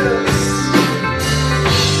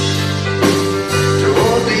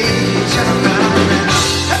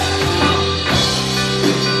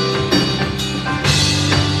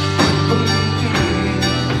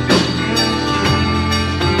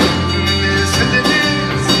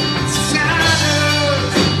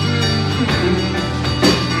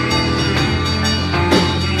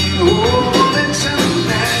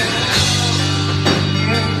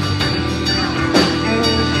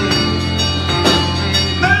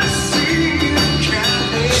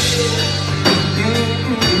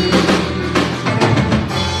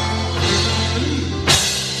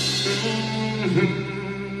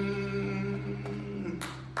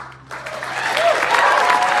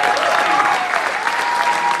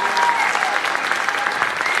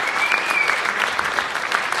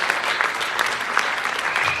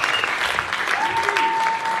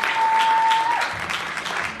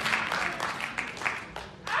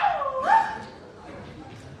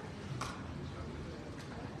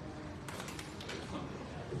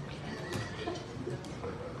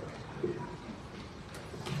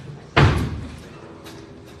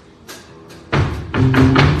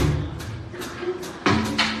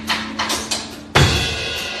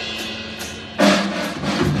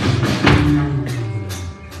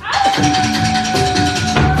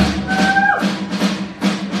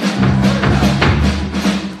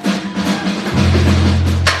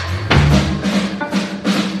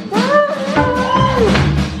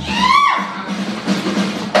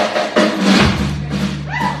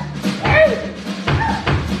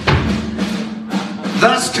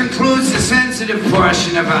 concludes the sensitive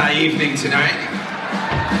portion of our evening tonight.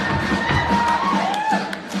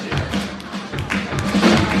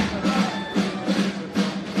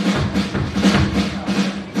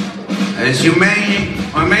 As you may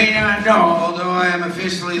or may not know, although I am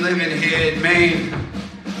officially living here in Maine,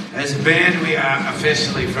 as a band we are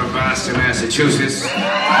officially from Boston, Massachusetts.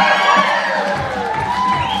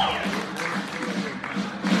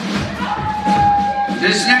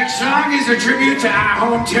 This next song is a tribute to our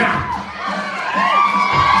hometown.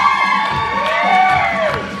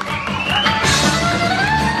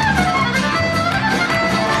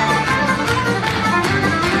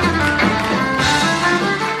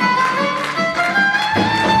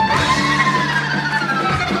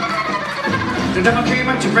 The devil came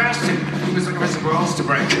up to Boston. He was looking for some balls to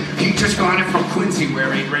break. He just got it from Quincy,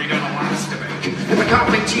 where he'd rained on a lobster bake. In the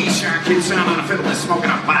coffee T-shirt, kid sound on a fiddle and smoking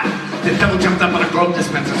a pot. The devil jumped up on a globe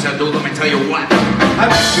dispenser and said, "Dude, let me tell you what. I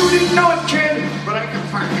bet you didn't know it, kid, but I can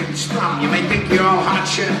fucking strum. You may think you're all hot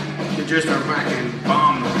shit. You're just a fucking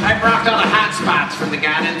bum. I rocked all the hot spots from the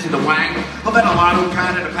garden to the wang. I'll bet a lot who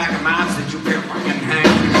counted a pack of mobs that you can't fucking hang.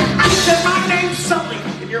 He said, my name's Sully,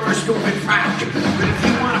 and you're a stupid fuck. But if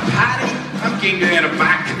you want a party, I'm king to hit a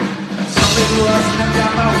back. Sully was the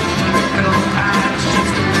devil, the fiddle patch. She's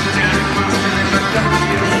doing the damn mustard in the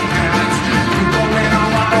W patch. You go in a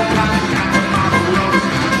waddle pot, got the model road.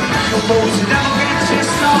 You lose, the devil gets your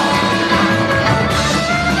soul.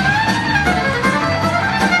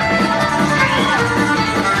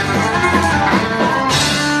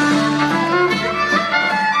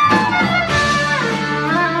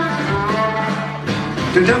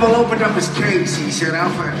 The devil opened up his case. He said,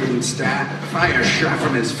 I'll fucking start. Fire shot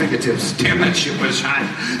from his fingertips. Damn, that shit was hot.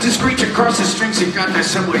 Just reach across the strings. He got their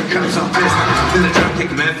subway cups on fist. Then the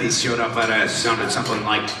dropkick Memphis showed up and it sounded something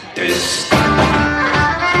like this.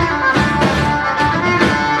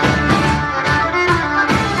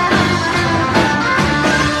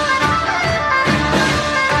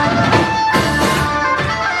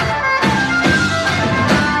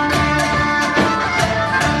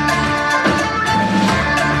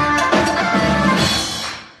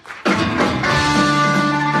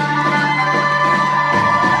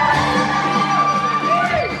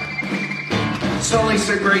 Sully's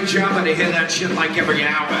a great job, and I hear that shit like every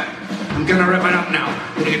hour. I'm gonna rip it up now.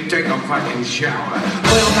 We need to take a fucking shower.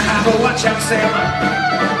 Oil in the harbor, watch out, sailor.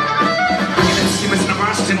 Bringing in steamers in a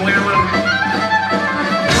Boston whaler.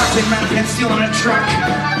 Watching man can't steal in a truck.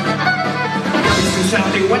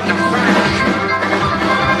 Saturday, what the fuck?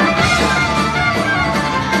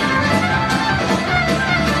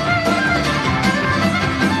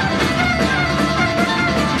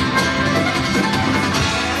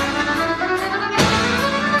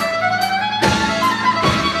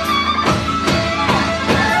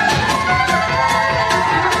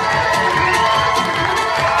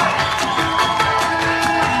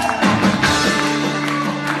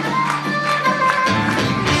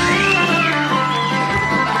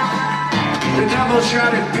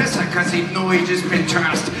 Shouted pisser cause he knew he'd just been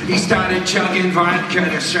tossed. He started chugging vodka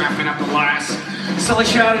to sharpen up the last. Sully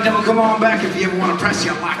shouted, devil, come on back if you ever want to press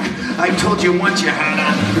your luck. I told you once you had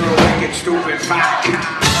on, you're a wicked, stupid fuck.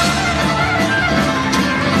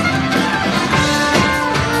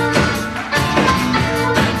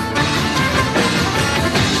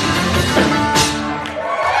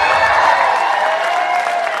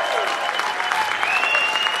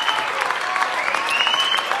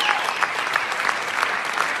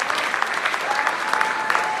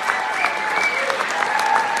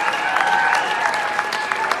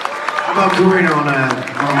 About touring on a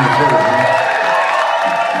fiddle, huh?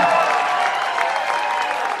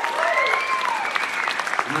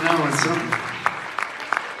 I know, it's something.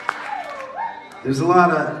 There's a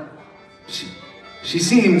lot of... She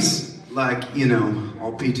seems like, you know,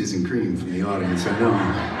 all peaches and cream from the audience, I know.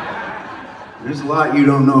 There's a lot you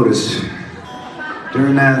don't notice.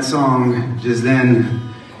 During that song, just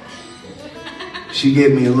then, she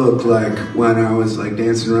gave me a look like when I was like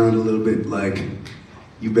dancing around a little bit like,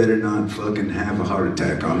 you better not fucking have a heart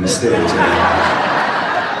attack on the stage. That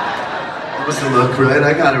was the look, right?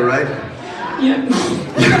 I got it right. Yeah.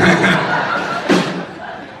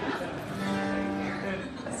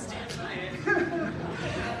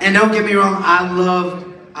 And don't get me wrong, I've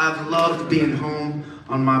loved being home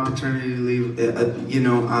on my paternity leave. You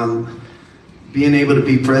know, being able to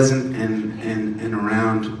be present and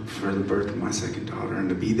around for the birth of my second daughter, and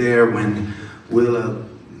to be there when Willa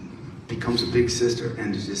becomes a big sister,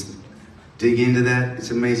 and to just dig into that,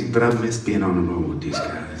 it's amazing. But I've missed being on the road with these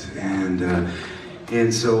guys, and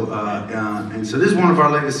so this is one of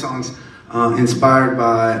our latest songs, inspired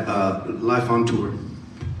by life on tour.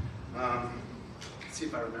 see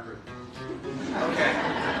if I remember it. Okay.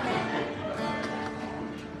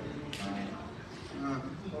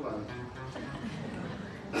 Hold on.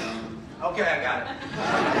 Okay, I got it.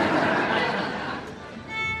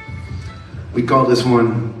 We call this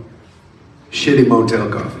one Shitty Motel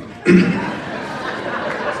Coffee.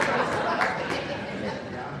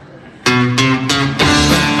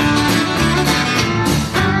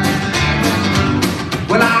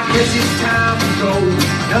 Well, I guess it's time to go.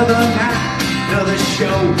 Another night, another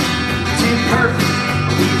show. It's imperfect,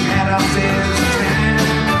 but we've had ourselves a time.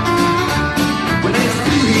 Well, let's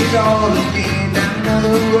do it all again. Down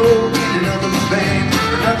another road, another band,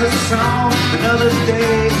 another song, another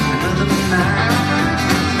day, another night.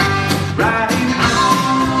 Riding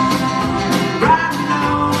on, riding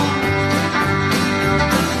on.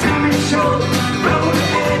 Time is short, road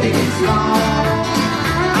ahead is long.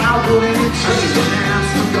 I wouldn't trade the dance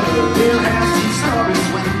for gold. We'll have some stories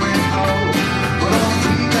when we're old. But I'll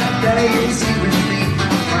see that day is you and me, my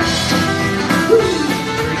friend.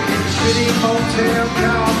 Drinking shitty motel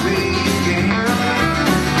coffee again.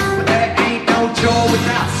 But there ain't no joy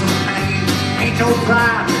without some pain. Ain't no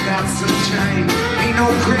pride without some shame. Ain't no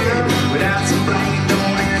credit without some blame.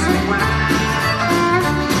 Don't ask me why.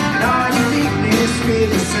 And our uniqueness be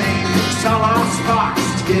the same. It's all our sparks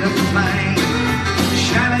to get a flame.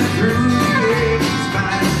 Shining through the ages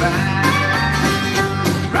by and by.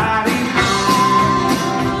 Riding on,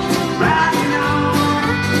 riding on.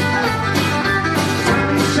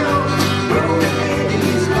 Time is short, road ahead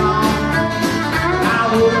is long. I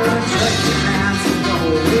wouldn't trade the nights of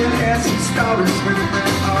gold. We'll have some stories when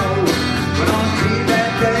we're old. But until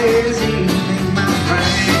that day is evening, my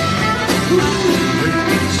friend.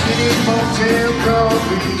 Drinking shitty motel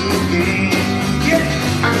coffee again. Yeah.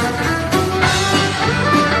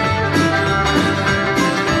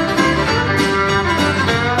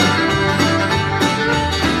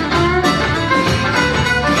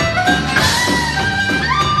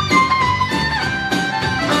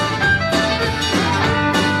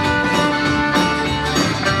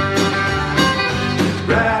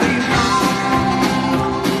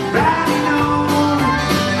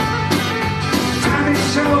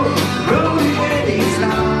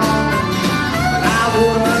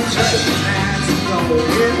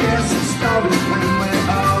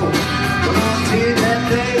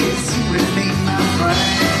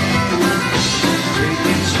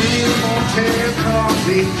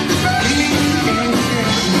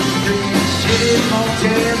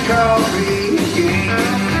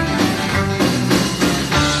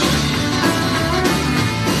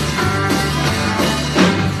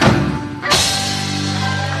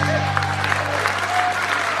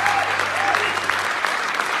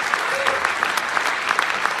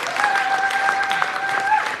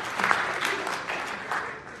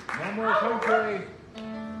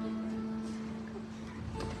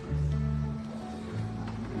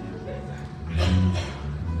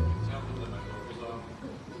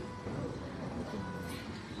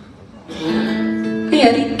 Hey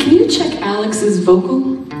Eddie, can you check Alex's vocal?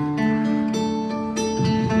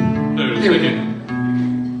 There There we we go. go.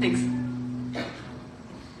 Thanks.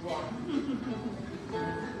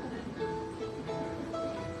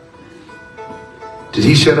 Did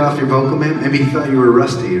he shut off your vocal, man? Maybe he thought you were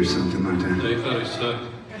rusty or something like that. They thought he sucked.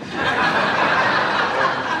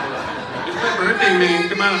 It's my birthday, man.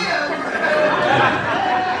 Come on.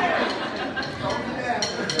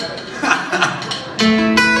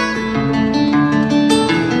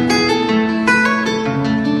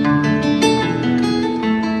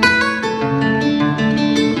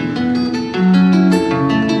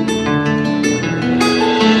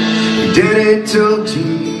 Daddy told you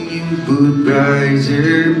you would rise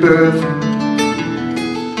above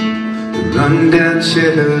the rundown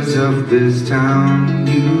shadows of this town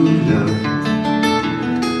you love.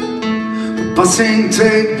 The bussing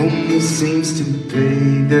table seems to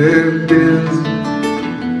pay their bills.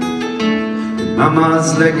 Your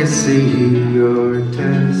mama's legacy, your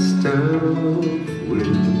test of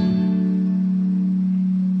will.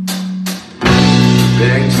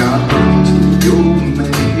 Back top onto your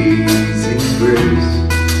amazing grace.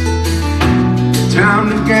 Time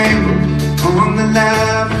to gamble on the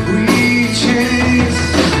life we chase.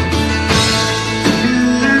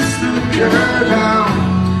 Let's look around,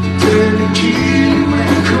 turn the key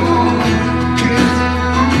and come. 'Cause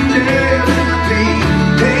I'm never dead.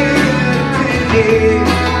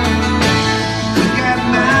 We got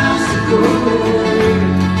miles to go.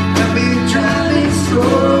 I've been driving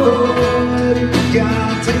slow.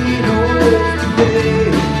 God, take it all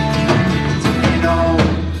today. Take it all.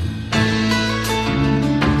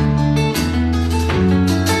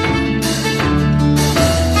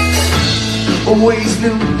 Always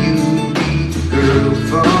knew you'd be the girl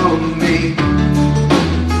for me.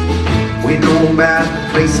 We know about the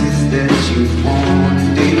places that you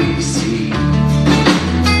one day see.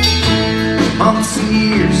 Months and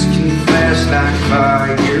years can flash like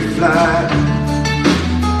firefly,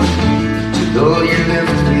 till all you're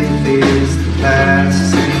left with is the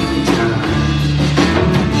passing time.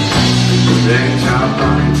 Ragtop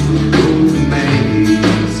lines with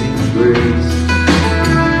amazing grace.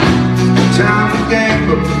 Time to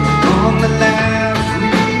gamble on the life we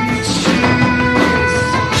chase.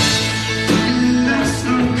 Let's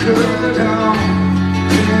not cut down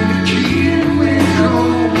and the kid went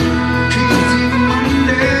home. Crazy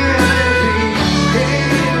Monday,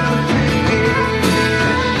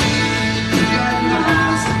 got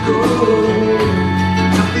miles to go.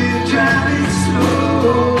 I've been driving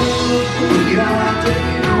slow. Yeah,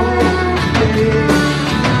 taking on,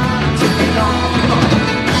 taking on.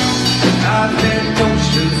 I've had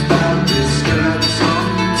notions about this got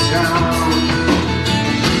some town.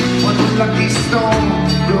 One lucky storm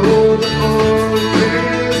blow the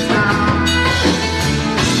forest down.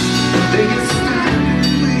 They get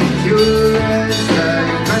standing with your eyes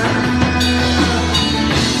like mine.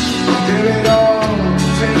 Dare it all,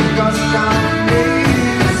 take us down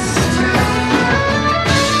this town.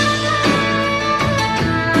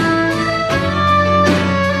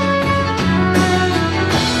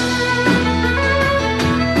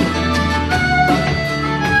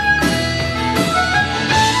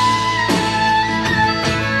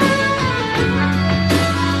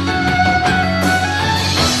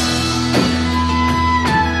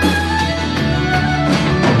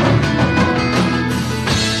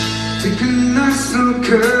 Take a nice little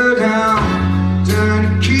cut down, turn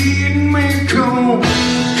the key and make home.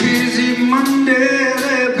 Crazy Monday,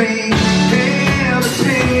 there ain't hell to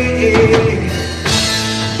pay.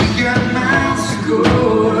 We got miles to go,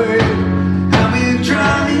 I've been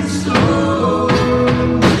driving slow.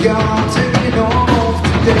 Y'all taking off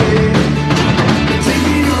today,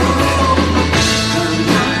 taking off.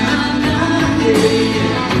 Na na na, hey,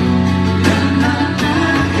 na na na,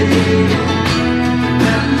 hey.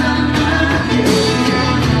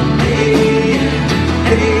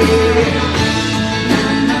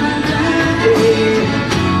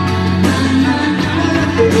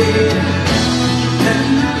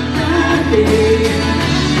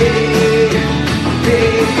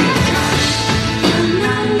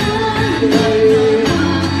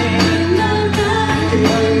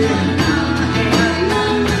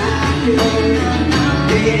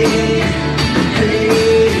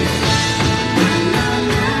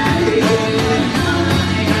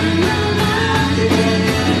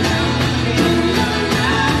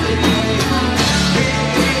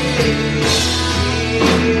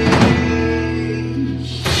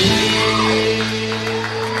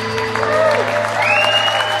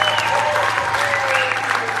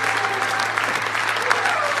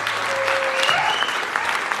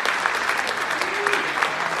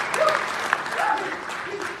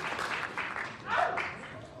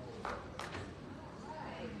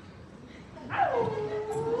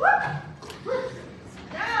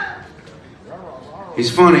 He's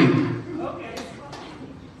funny.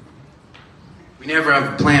 We never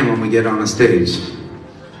have a plan when we get on a stage.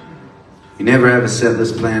 We never have a set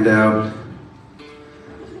list planned out.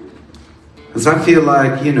 Because I feel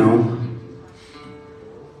like, you know,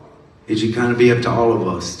 it should kind of be up to all of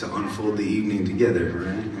us to unfold the evening together, right?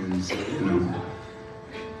 And so, you know,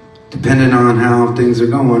 depending on how things are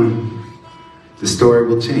going, the story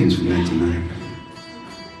will change from night to night.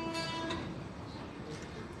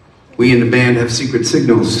 We in the band have secret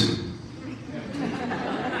signals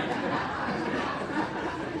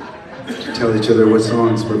to tell each other what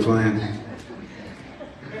songs we're playing.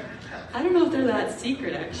 I don't know if they're that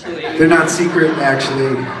secret, actually. They're not secret,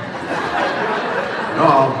 actually, at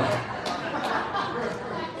all.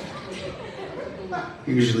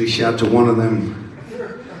 Usually shout to one of them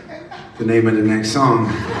the name of the next song.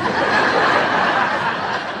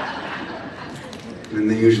 And then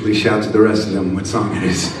they usually shout to the rest of them what song it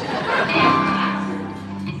is.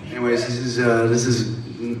 Anyways, this is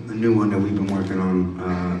a new one that we've been working on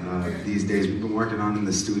these days. We've been working on in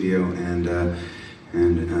the studio and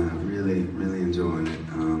really enjoying it.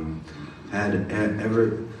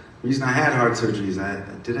 The reason I had heart surgery is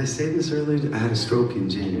did I say this earlier? I had a stroke in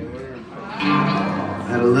January. I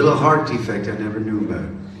had a little heart defect I never knew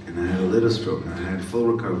about, and I had a little stroke. I had full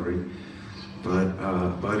recovery,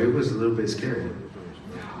 but it was a little bit scary.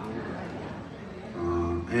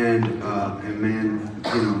 And man,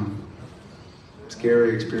 you know,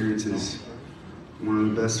 scary experiences, one of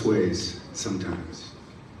the best ways sometimes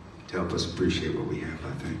to help us appreciate what we have,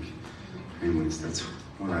 I think. Anyways, that's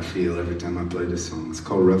what I feel every time I play this song. It's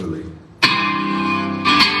called Reveille.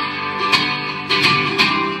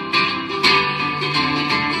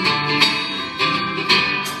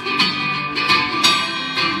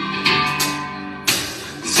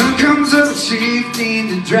 Sun comes up shifting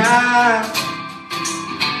to drive.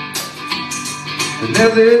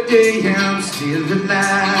 Another day I'm still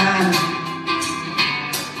alive.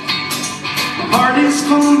 My heart is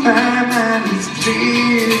full, my mind is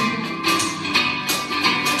clear.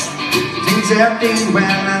 Things happening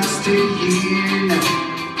while I'm still here now.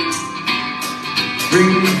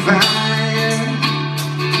 Bring me fire,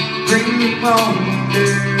 bring me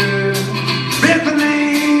wonder. Reveille,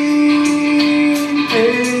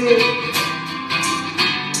 hey.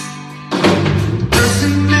 The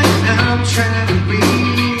person that I'm trying to be,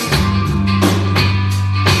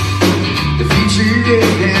 the future that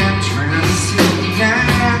I'm trying to see now.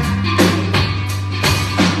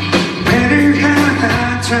 No matter how I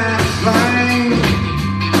try to fly,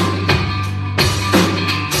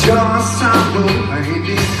 just I will lay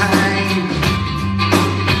behind.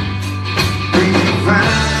 Bring me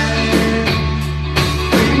fire,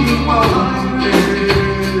 bring me wonder.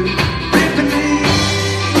 Reveille,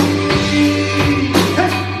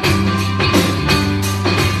 hey.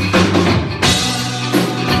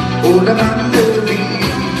 All of my loving,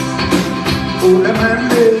 all of my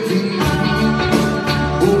loving,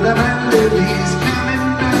 all of my loving is coming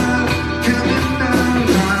down now.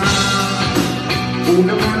 All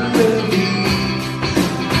of my loving,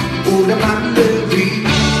 all of my loving,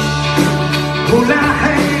 all I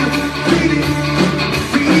have, feeling,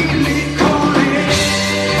 feeling calling.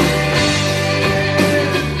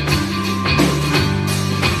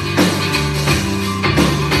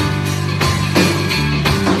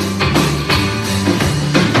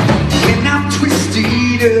 When I'm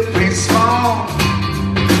twisted up and small,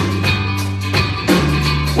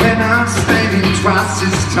 when I'm standing twice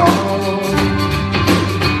as tall,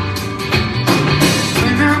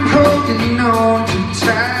 when I'm holding on too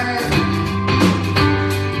tight,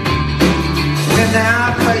 when I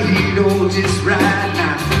play it all just right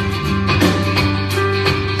now.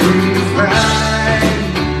 Bring the fire,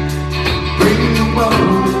 bring the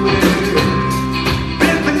water.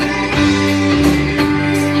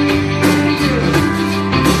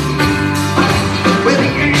 Where the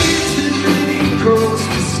angels living across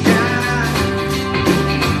the sky,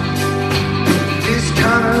 this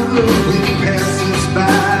carnival will pass us by.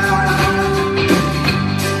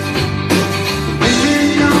 Women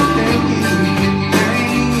know their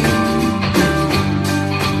name.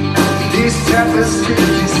 This tapestry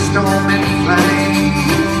is storm and flame.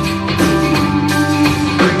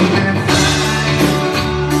 Bring that fire,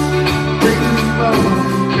 bring the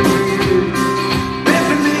wonder.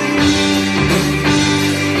 Reveille,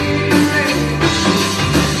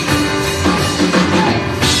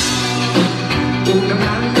 all of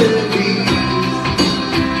my loving,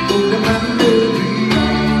 all of my loving,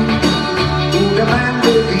 all of my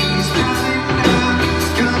loving is coming down, it's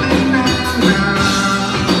coming down now.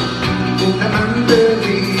 All of my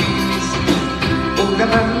loving, all of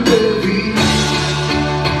my loving,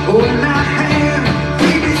 all I have,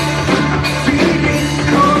 feeling, feeling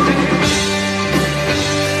calling.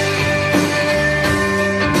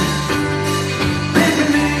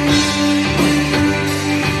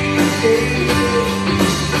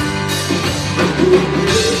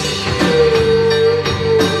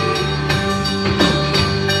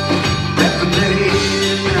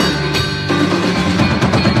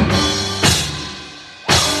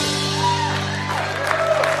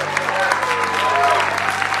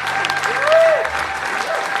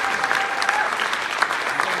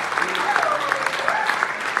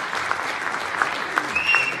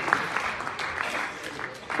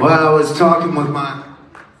 Well, I was talking with my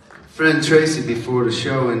friend Tracy before the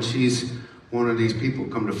show, and she's one of these people,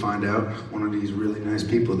 come to find out, one of these really nice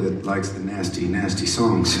people that likes the nasty, nasty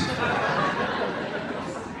songs.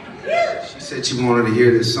 She said she wanted to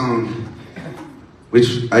hear this song,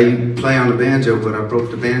 which I play on the banjo, but I broke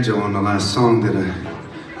the banjo on the last song that I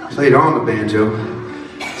played on the banjo.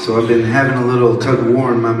 So I've been having a little tug of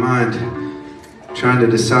war in my mind, trying to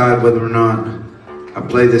decide whether or not I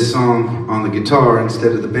play this song on the guitar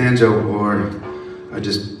instead of the banjo, or I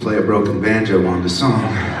just play a broken banjo on the song.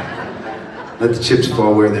 Let the chips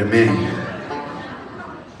fall where they may.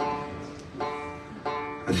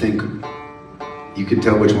 I think you can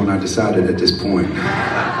tell which one I decided at this point.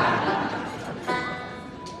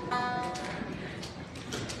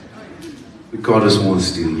 We call this one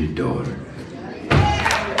Steal Your Daughter.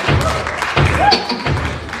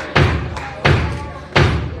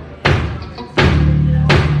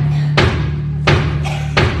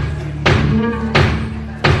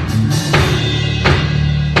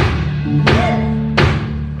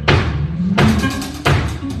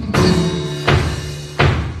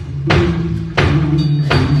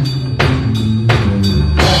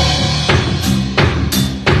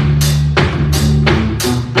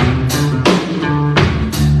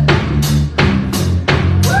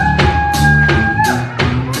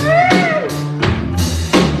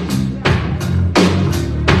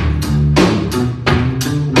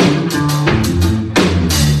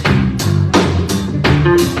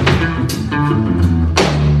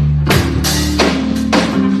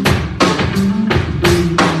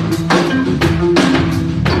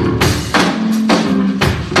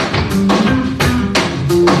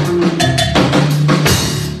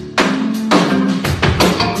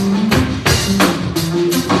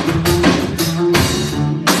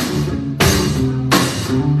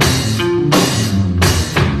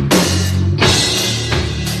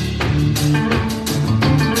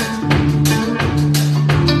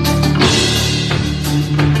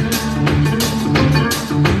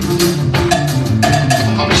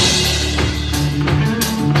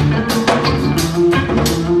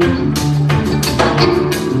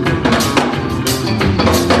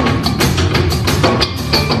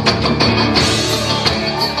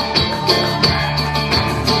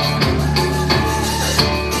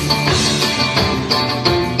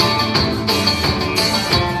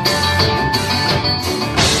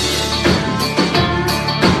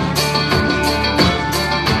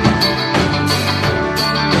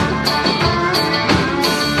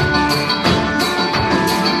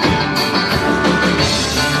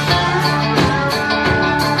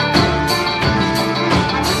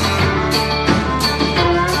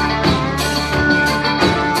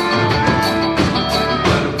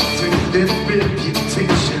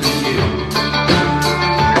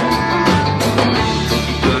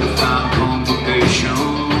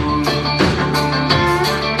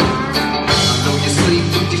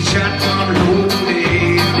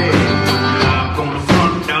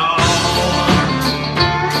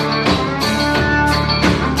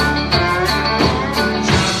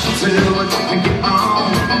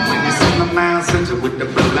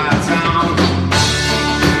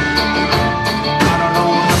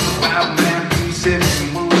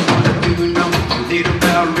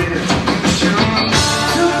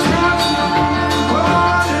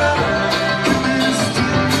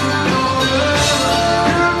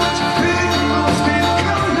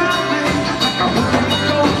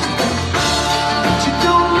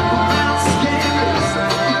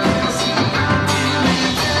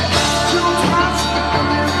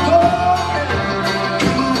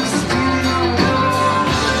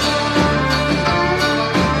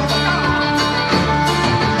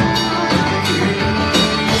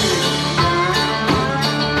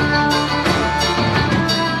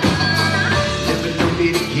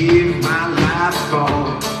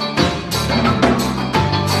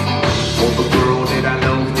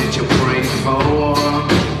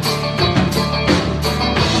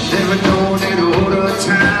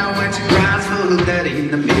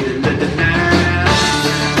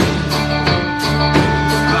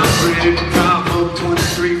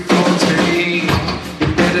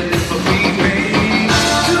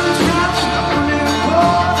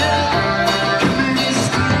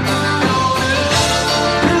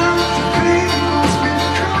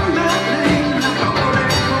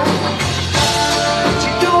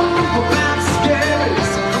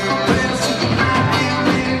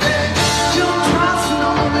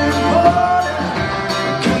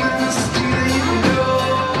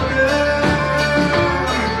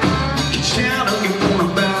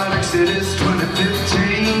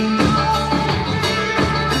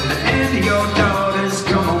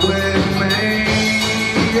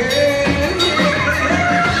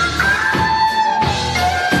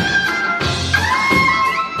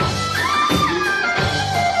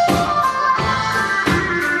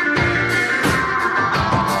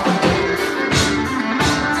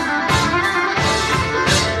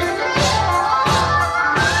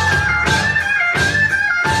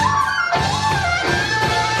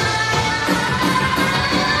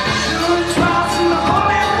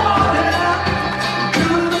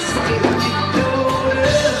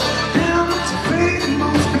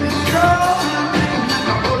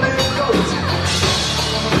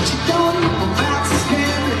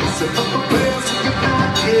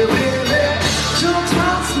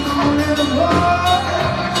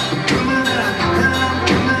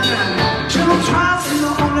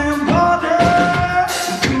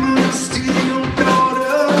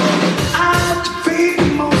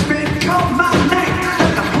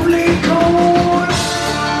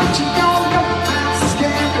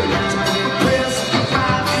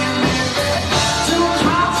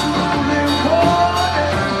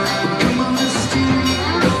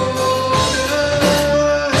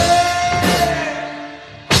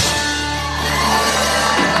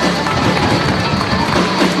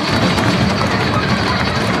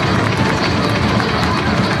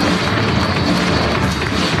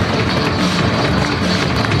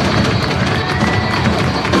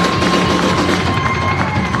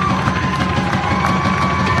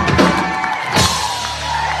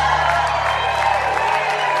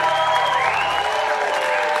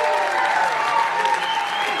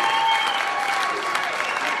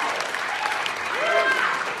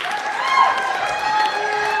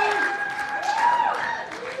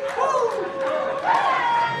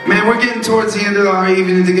 Man, we're getting towards the end of our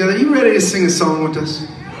evening together. You ready to sing a song with us?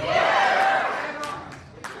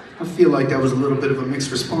 I feel like that was a little bit of a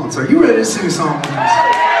mixed response. Are you ready to sing a song with us?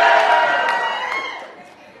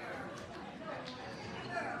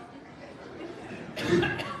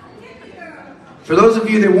 For those of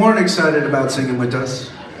you that weren't excited about singing with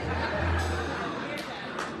us,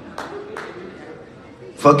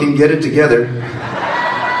 fucking get it together.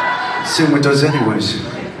 Sing with us anyways.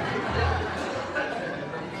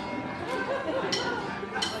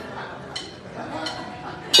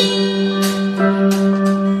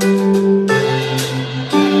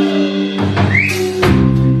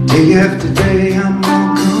 Day after day I'm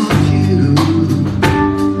all confused,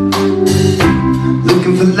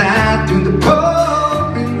 looking for light through the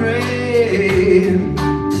pouring rain.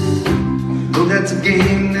 Though that's a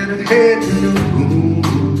game that I had to lose,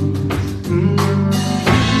 and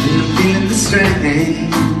I'm feeling the strain.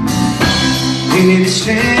 Ain't it a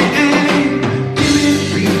shame? Give me the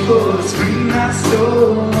people, scream my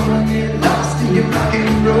soul. I get lost in your rock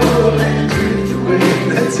and roll and drift away.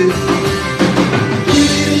 That's it.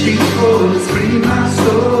 People, scream my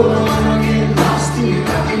soul. I get lost in your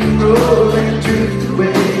rock and roll and drift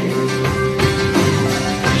away.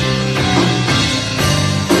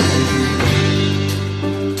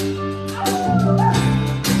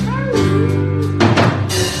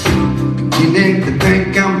 Beginning to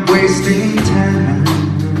think I'm wasting time.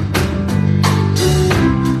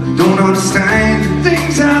 I don't understand the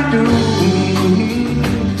things I do.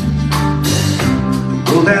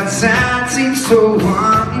 Well, that sound seems so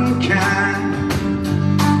unkind,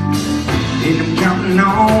 and I'm counting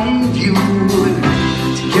on you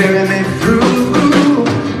to carry me through.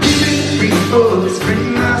 Give me the people, scream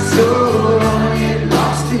my soul. Get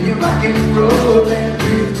lost in your rock and roll and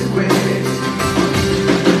drift away.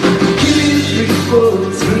 Give me the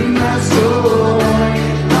people, scream my soul.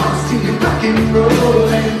 Get lost in your rock and roll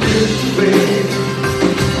and drift away.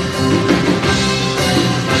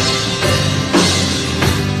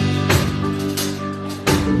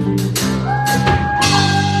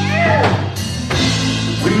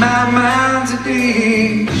 My mind's a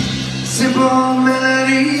deep, simple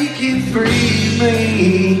melody can free me.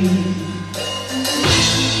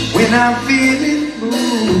 When I'm feeling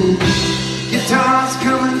blue, guitar's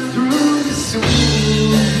coming through to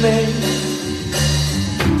soothe me.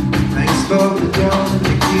 Thanks for the joy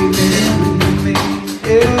you're giving me.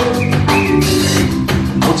 Yeah.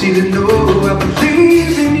 I want you to know I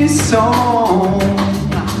believe in your song.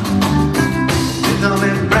 Rhythm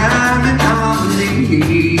and rhyme and harmony.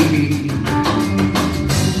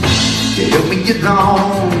 Help me get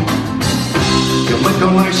on, help me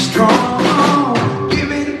going strong. Give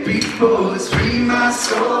me the people, free my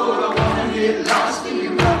soul. I wanna get lost in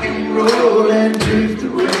your rock and roll and drift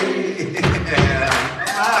away.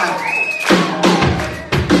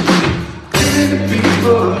 Give me the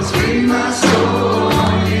people, free my soul. I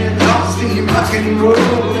wanna get lost in your rock and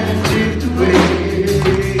roll and drift away.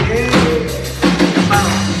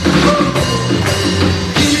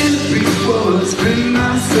 Give me the people, free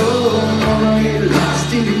my soul.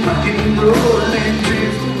 Lost in your rock and roll and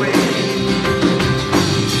drift away.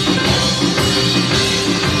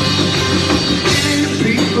 Give the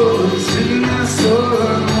people, sing my soul.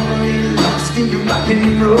 Lost in your rock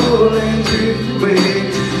and roll and drift away.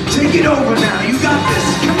 Take it over now, you got this,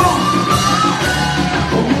 come on.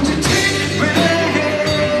 Oh, won't you take it back?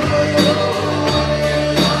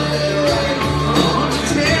 Won't you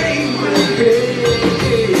take it back?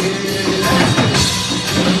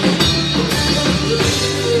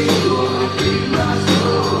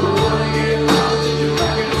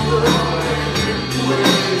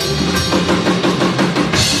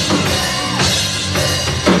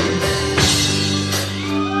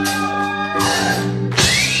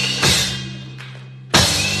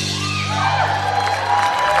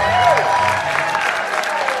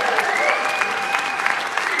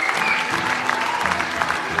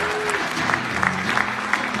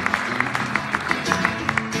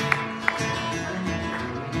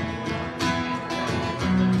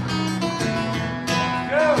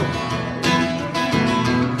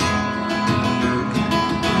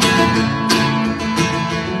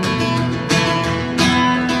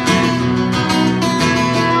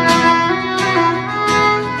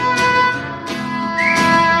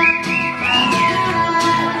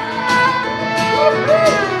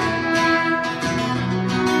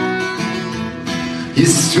 You're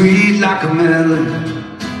sweet like a melon,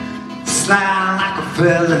 sly like a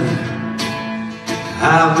felon.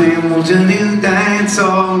 I've been watching you dance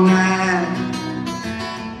all night.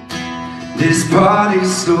 This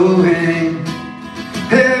party's slowing,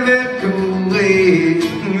 heavy going.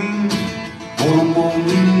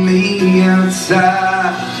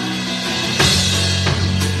 outside.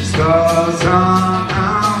 Stars on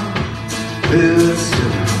the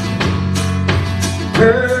sky.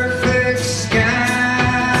 Perfect sky.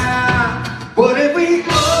 What if we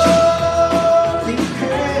only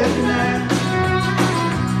had that?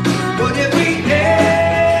 What if we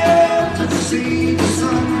never see the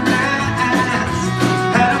sunrise?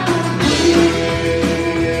 How would we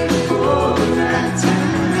wait for that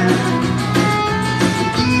time?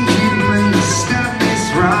 You may stop this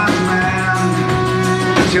right now.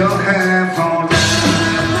 Put your hair on down.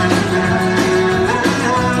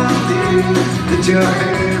 Put your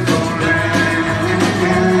hair on down.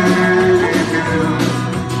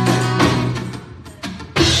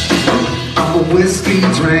 I'm a whiskey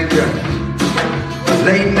drinker, a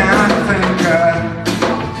late night thinker.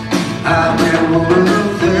 I never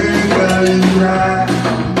think of you right.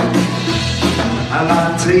 I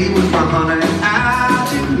like tea with my honey. I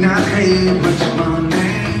do not hate much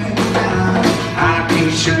money. I can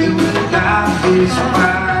show you what life is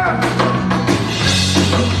about.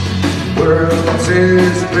 World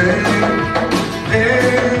is big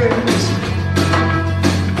as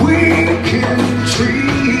we can treat.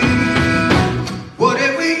 What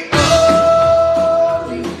if we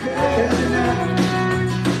only had enough?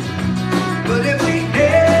 What if we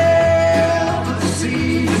never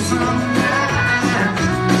see the sunrise?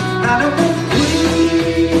 I don't want to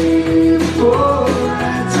wait for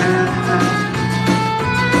that time.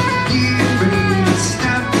 Give me to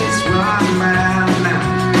stop this right now.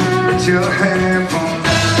 Put your hair on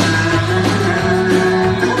down.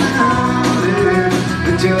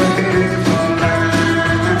 Put your hair on down.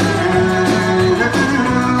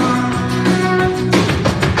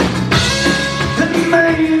 It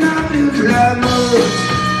may not look like much,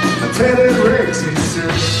 I tell it Rex and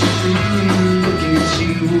such. Look at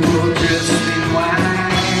you dressed in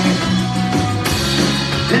white.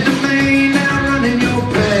 And it may not run in your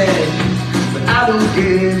bag, but I will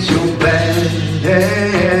get your bag.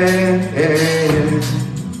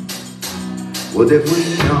 What if we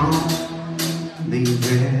only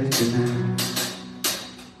had tonight?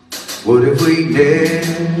 What if we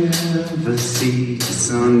never see the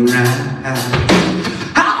sunrise?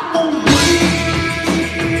 I'm gonna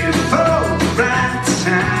wait for the right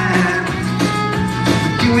time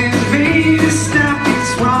for you and me to stop this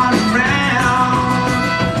run around.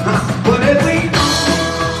 What if we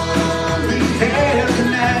only had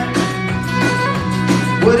tonight?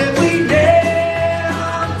 What if we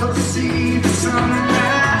never see the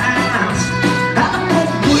sunrise? I'm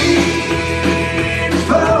gonna wait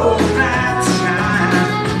for the right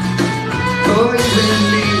time for you and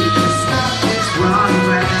me to stop this run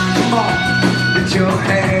around. Come on, let your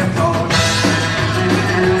hair fall down.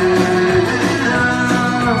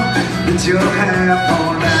 Let your hair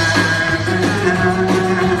fall down.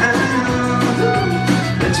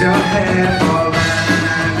 Let your hair fall down.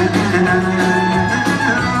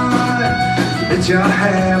 Let your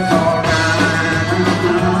hair fall down.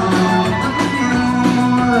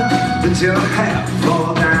 Let your hair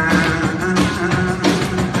fall down.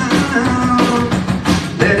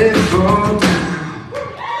 Let it fall down.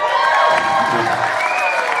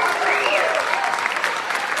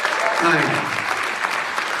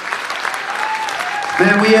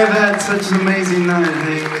 Man, we have had such an amazing night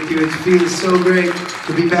hanging with you. It feels so great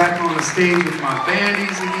to be back on the stage with my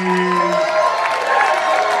bandies again.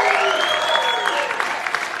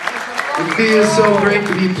 It feels so great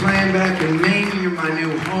to be playing back in Maine. You're my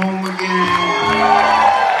new home again.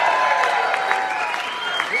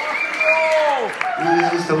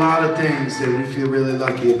 There's just a lot of things that we feel really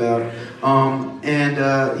lucky about.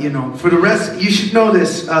 You know, for the rest, you should know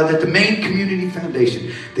this, that the Maine Community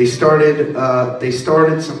Foundation, they started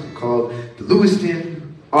something called the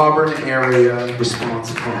Lewiston Auburn Area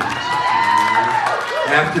Response Fund.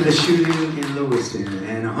 After the shooting in Lewiston,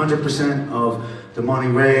 and 100% of the money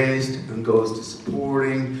raised goes to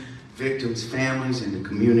supporting victims' families in the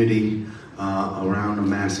community around the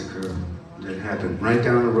massacre that happened right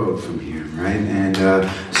down the road from here, right? And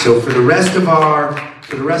so for the rest of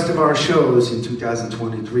our shows in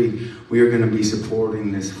 2023, we are going to be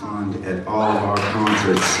supporting this fund at all of our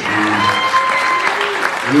concerts.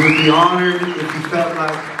 And we would be honored if you felt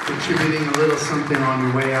like contributing a little something on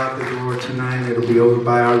your way out the door tonight. It'll be over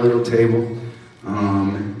by our little table.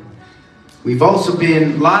 We've also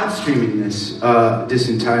been live streaming this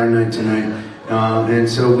entire night tonight, and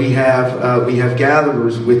so we have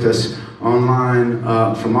gatherers with us online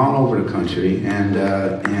from all over the country, and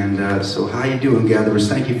so how you doing, gatherers?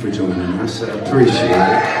 Thank you for joining us. I appreciate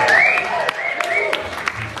it.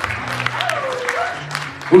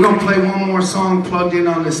 We're going to play one more song plugged in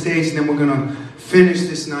on the stage, and then we're going to finish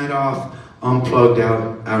this night off unplugged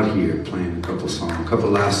out here, playing a couple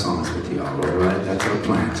last songs with y'all, all right? That's our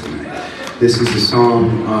plan tonight. This is a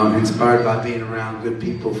song inspired by being around good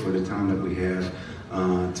people for the time that we have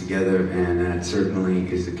together, and that certainly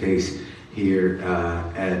is the case here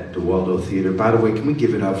at the Waldo Theater. By the way, can we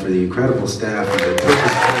give it up for the incredible staff that put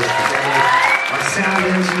this place together? Our sound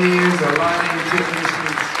engineers, our lighting technicians.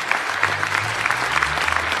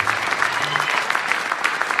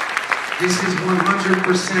 This is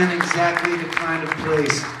 100% exactly the kind of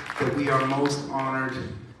place that we are most honored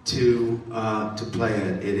to play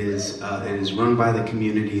at. It is run by the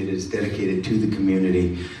community. It is dedicated to the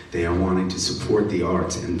community. They are wanting to support the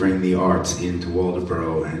arts and bring the arts into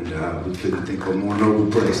Waldoboro, and we couldn't think of a more noble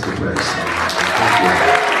place to play. So, thank you.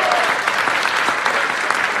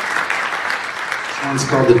 This one's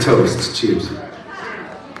called The Toast. Cheers.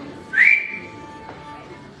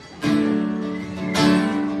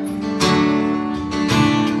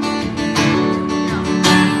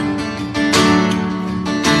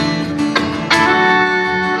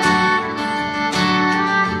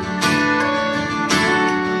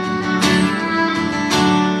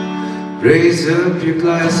 Raise up your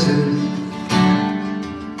glasses.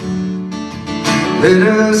 Let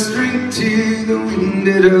us drink to the wind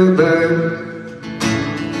at our back.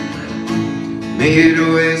 May it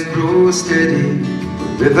always grow steady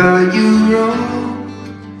wherever you roam.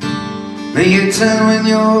 May it tell when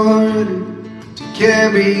you're ready to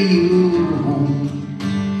carry you home.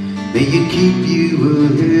 May it keep you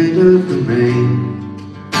ahead of the rain.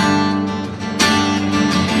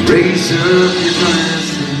 Raise up your glasses.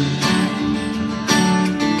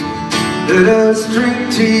 Let us drink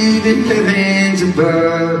to the heavens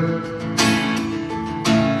above.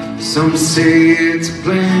 Some say it's a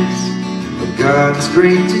place of God's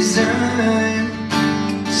great design.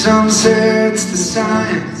 Some say it's the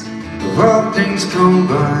science of all things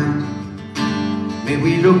combined. May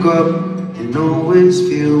we look up and always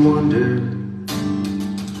feel wonder.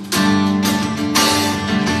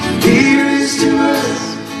 Here is to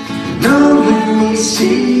us, know when we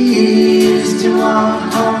see, is to our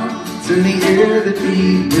heart. In the air that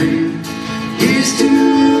we breathe, here's to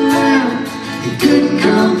life in good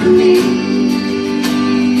company.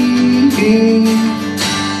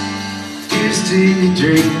 Here's to the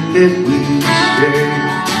drink that we share.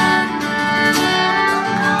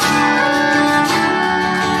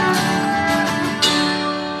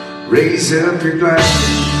 Raise up your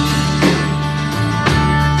glasses.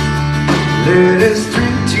 Let us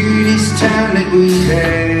drink to this time that we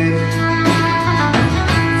had.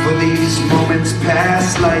 These moments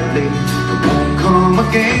pass lightly, but won't come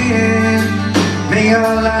again. May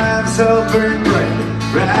our lives all burn brightly,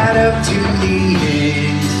 right up to the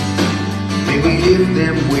end. May we live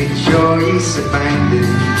them with joyous abandon.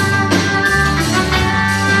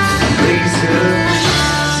 Raise up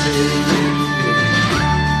glasses.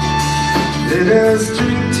 Let us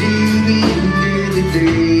drink to the end of the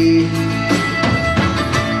day.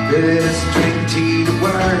 Let us drink to the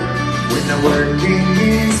work when the working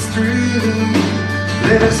is through.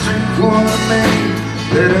 Let us drink one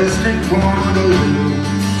man, let us drink one to you.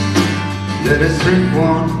 Let us drink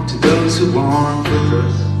one to those who want with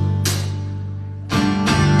us.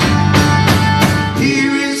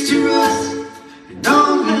 Here is to us, and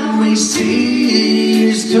all that we see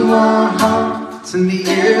is to our hearts and the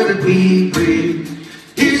air that we breathe.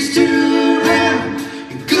 Here's to them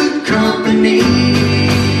in good company.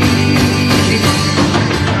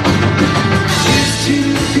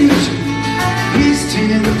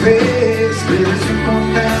 Let us drink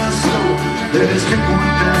one down slow, let us drink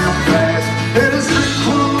one down fast. Let us drink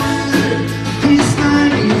one, these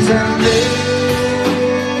 90s out there.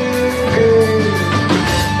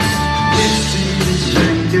 It's to the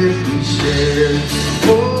drink that we share.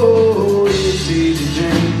 Oh, it's to the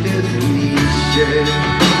drink that we share.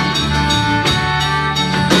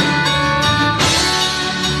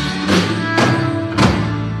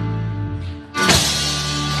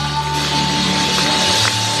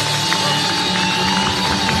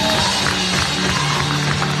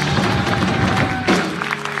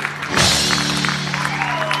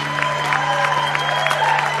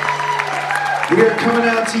 We are coming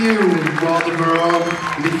out to you, Waldoboro.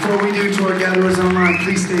 And before we do, to our gatherers online,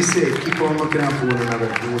 please stay safe. Keep on looking out for one another,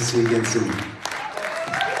 and we'll see you again soon.